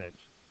image,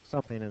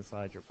 something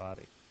inside your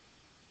body.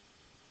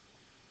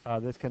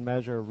 This can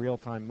measure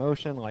real-time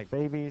motion like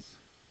babies.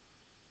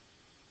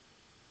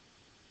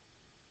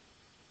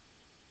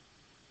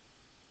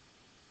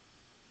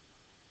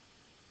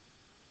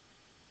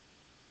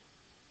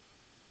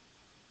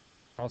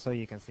 Also,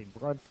 you can see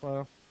blood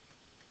flow.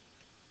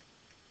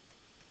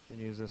 You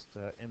can use this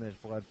to image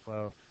blood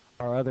flow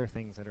or other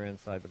things that are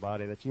inside the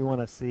body that you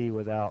want to see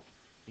without,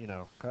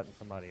 cutting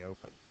somebody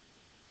open.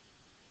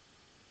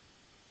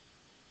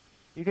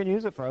 You can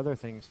use it for other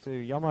things too.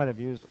 Y'all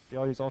use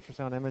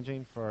ultrasound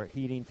imaging for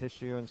heating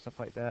tissue and stuff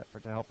like that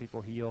to help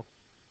people heal.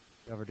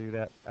 You ever do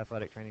that,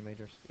 athletic training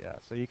majors? Yeah,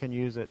 so you can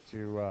use it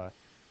to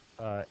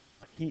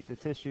heat the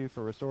tissue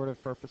for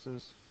restorative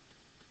purposes.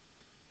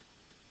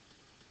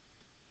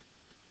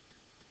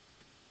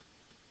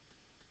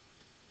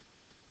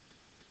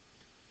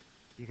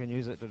 You can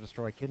use it to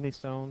destroy kidney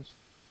stones,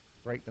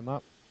 break them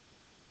up.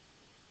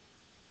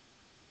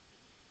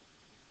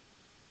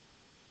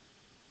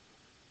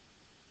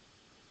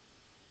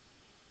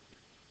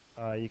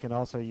 You can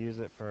also use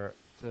it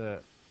to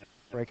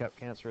break up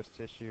cancerous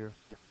tissue.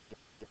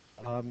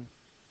 I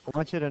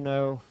want you to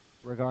know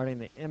regarding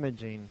the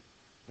imaging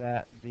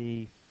that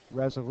the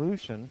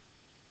resolution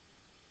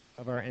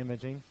of our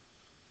imaging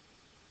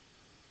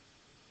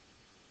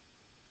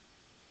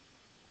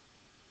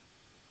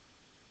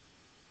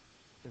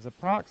is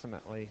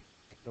approximately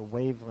the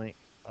wavelength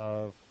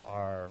of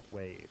our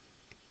wave.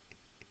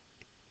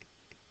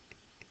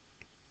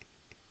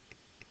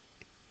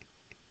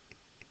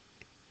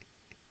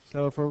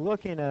 So if we're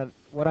looking at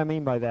what I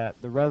mean by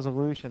that, the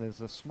resolution is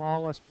the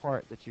smallest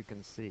part that you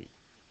can see.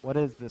 What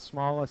is the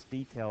smallest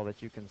detail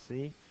that you can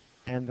see?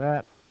 And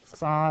that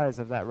size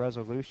of that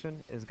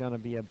resolution is going to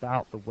be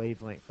about the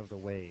wavelength of the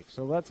wave.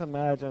 So let's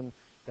imagine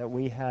that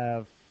we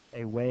have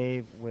a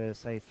wave with,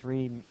 say,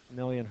 3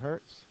 million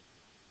hertz.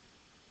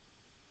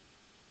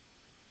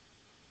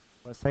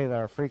 Let's say that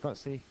our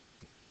frequency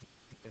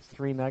is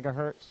 3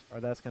 megahertz,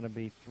 or that's going to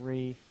be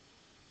 3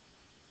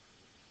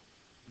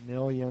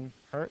 million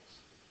hertz.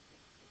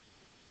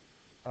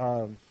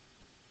 The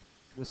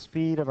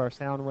speed of our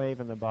sound wave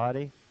in the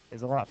body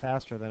is a lot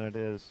faster than it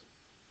is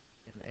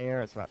in the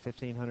air. It's about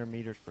 1,500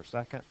 meters per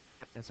second.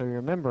 And so you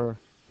remember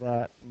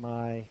that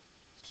my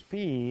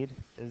speed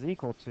is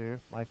equal to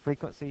my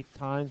frequency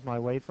times my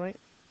wavelength.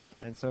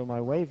 And so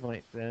my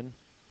wavelength then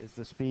is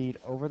the speed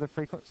over the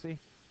frequency.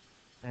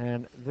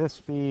 And this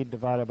speed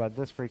divided by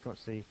this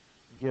frequency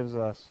gives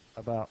us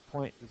about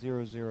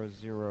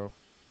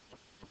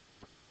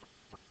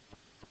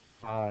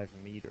 0.0005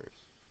 meters.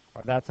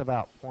 Or that's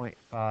about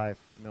 0.5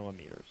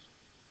 millimeters.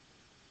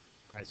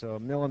 Right, so a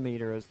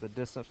millimeter is the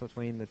distance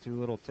between the two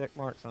little tick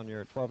marks on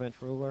your 12-inch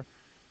ruler.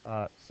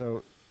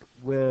 So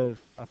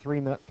with a 3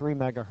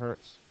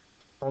 megahertz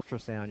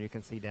ultrasound, you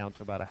can see down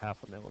to about a half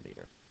a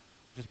millimeter,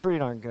 which is pretty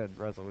darn good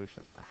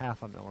resolution, a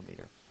half a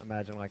millimeter.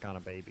 Imagine like on a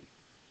baby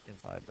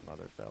inside the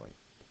mother's belly.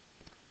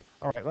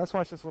 All right, let's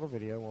watch this little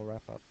video. We'll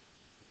wrap up.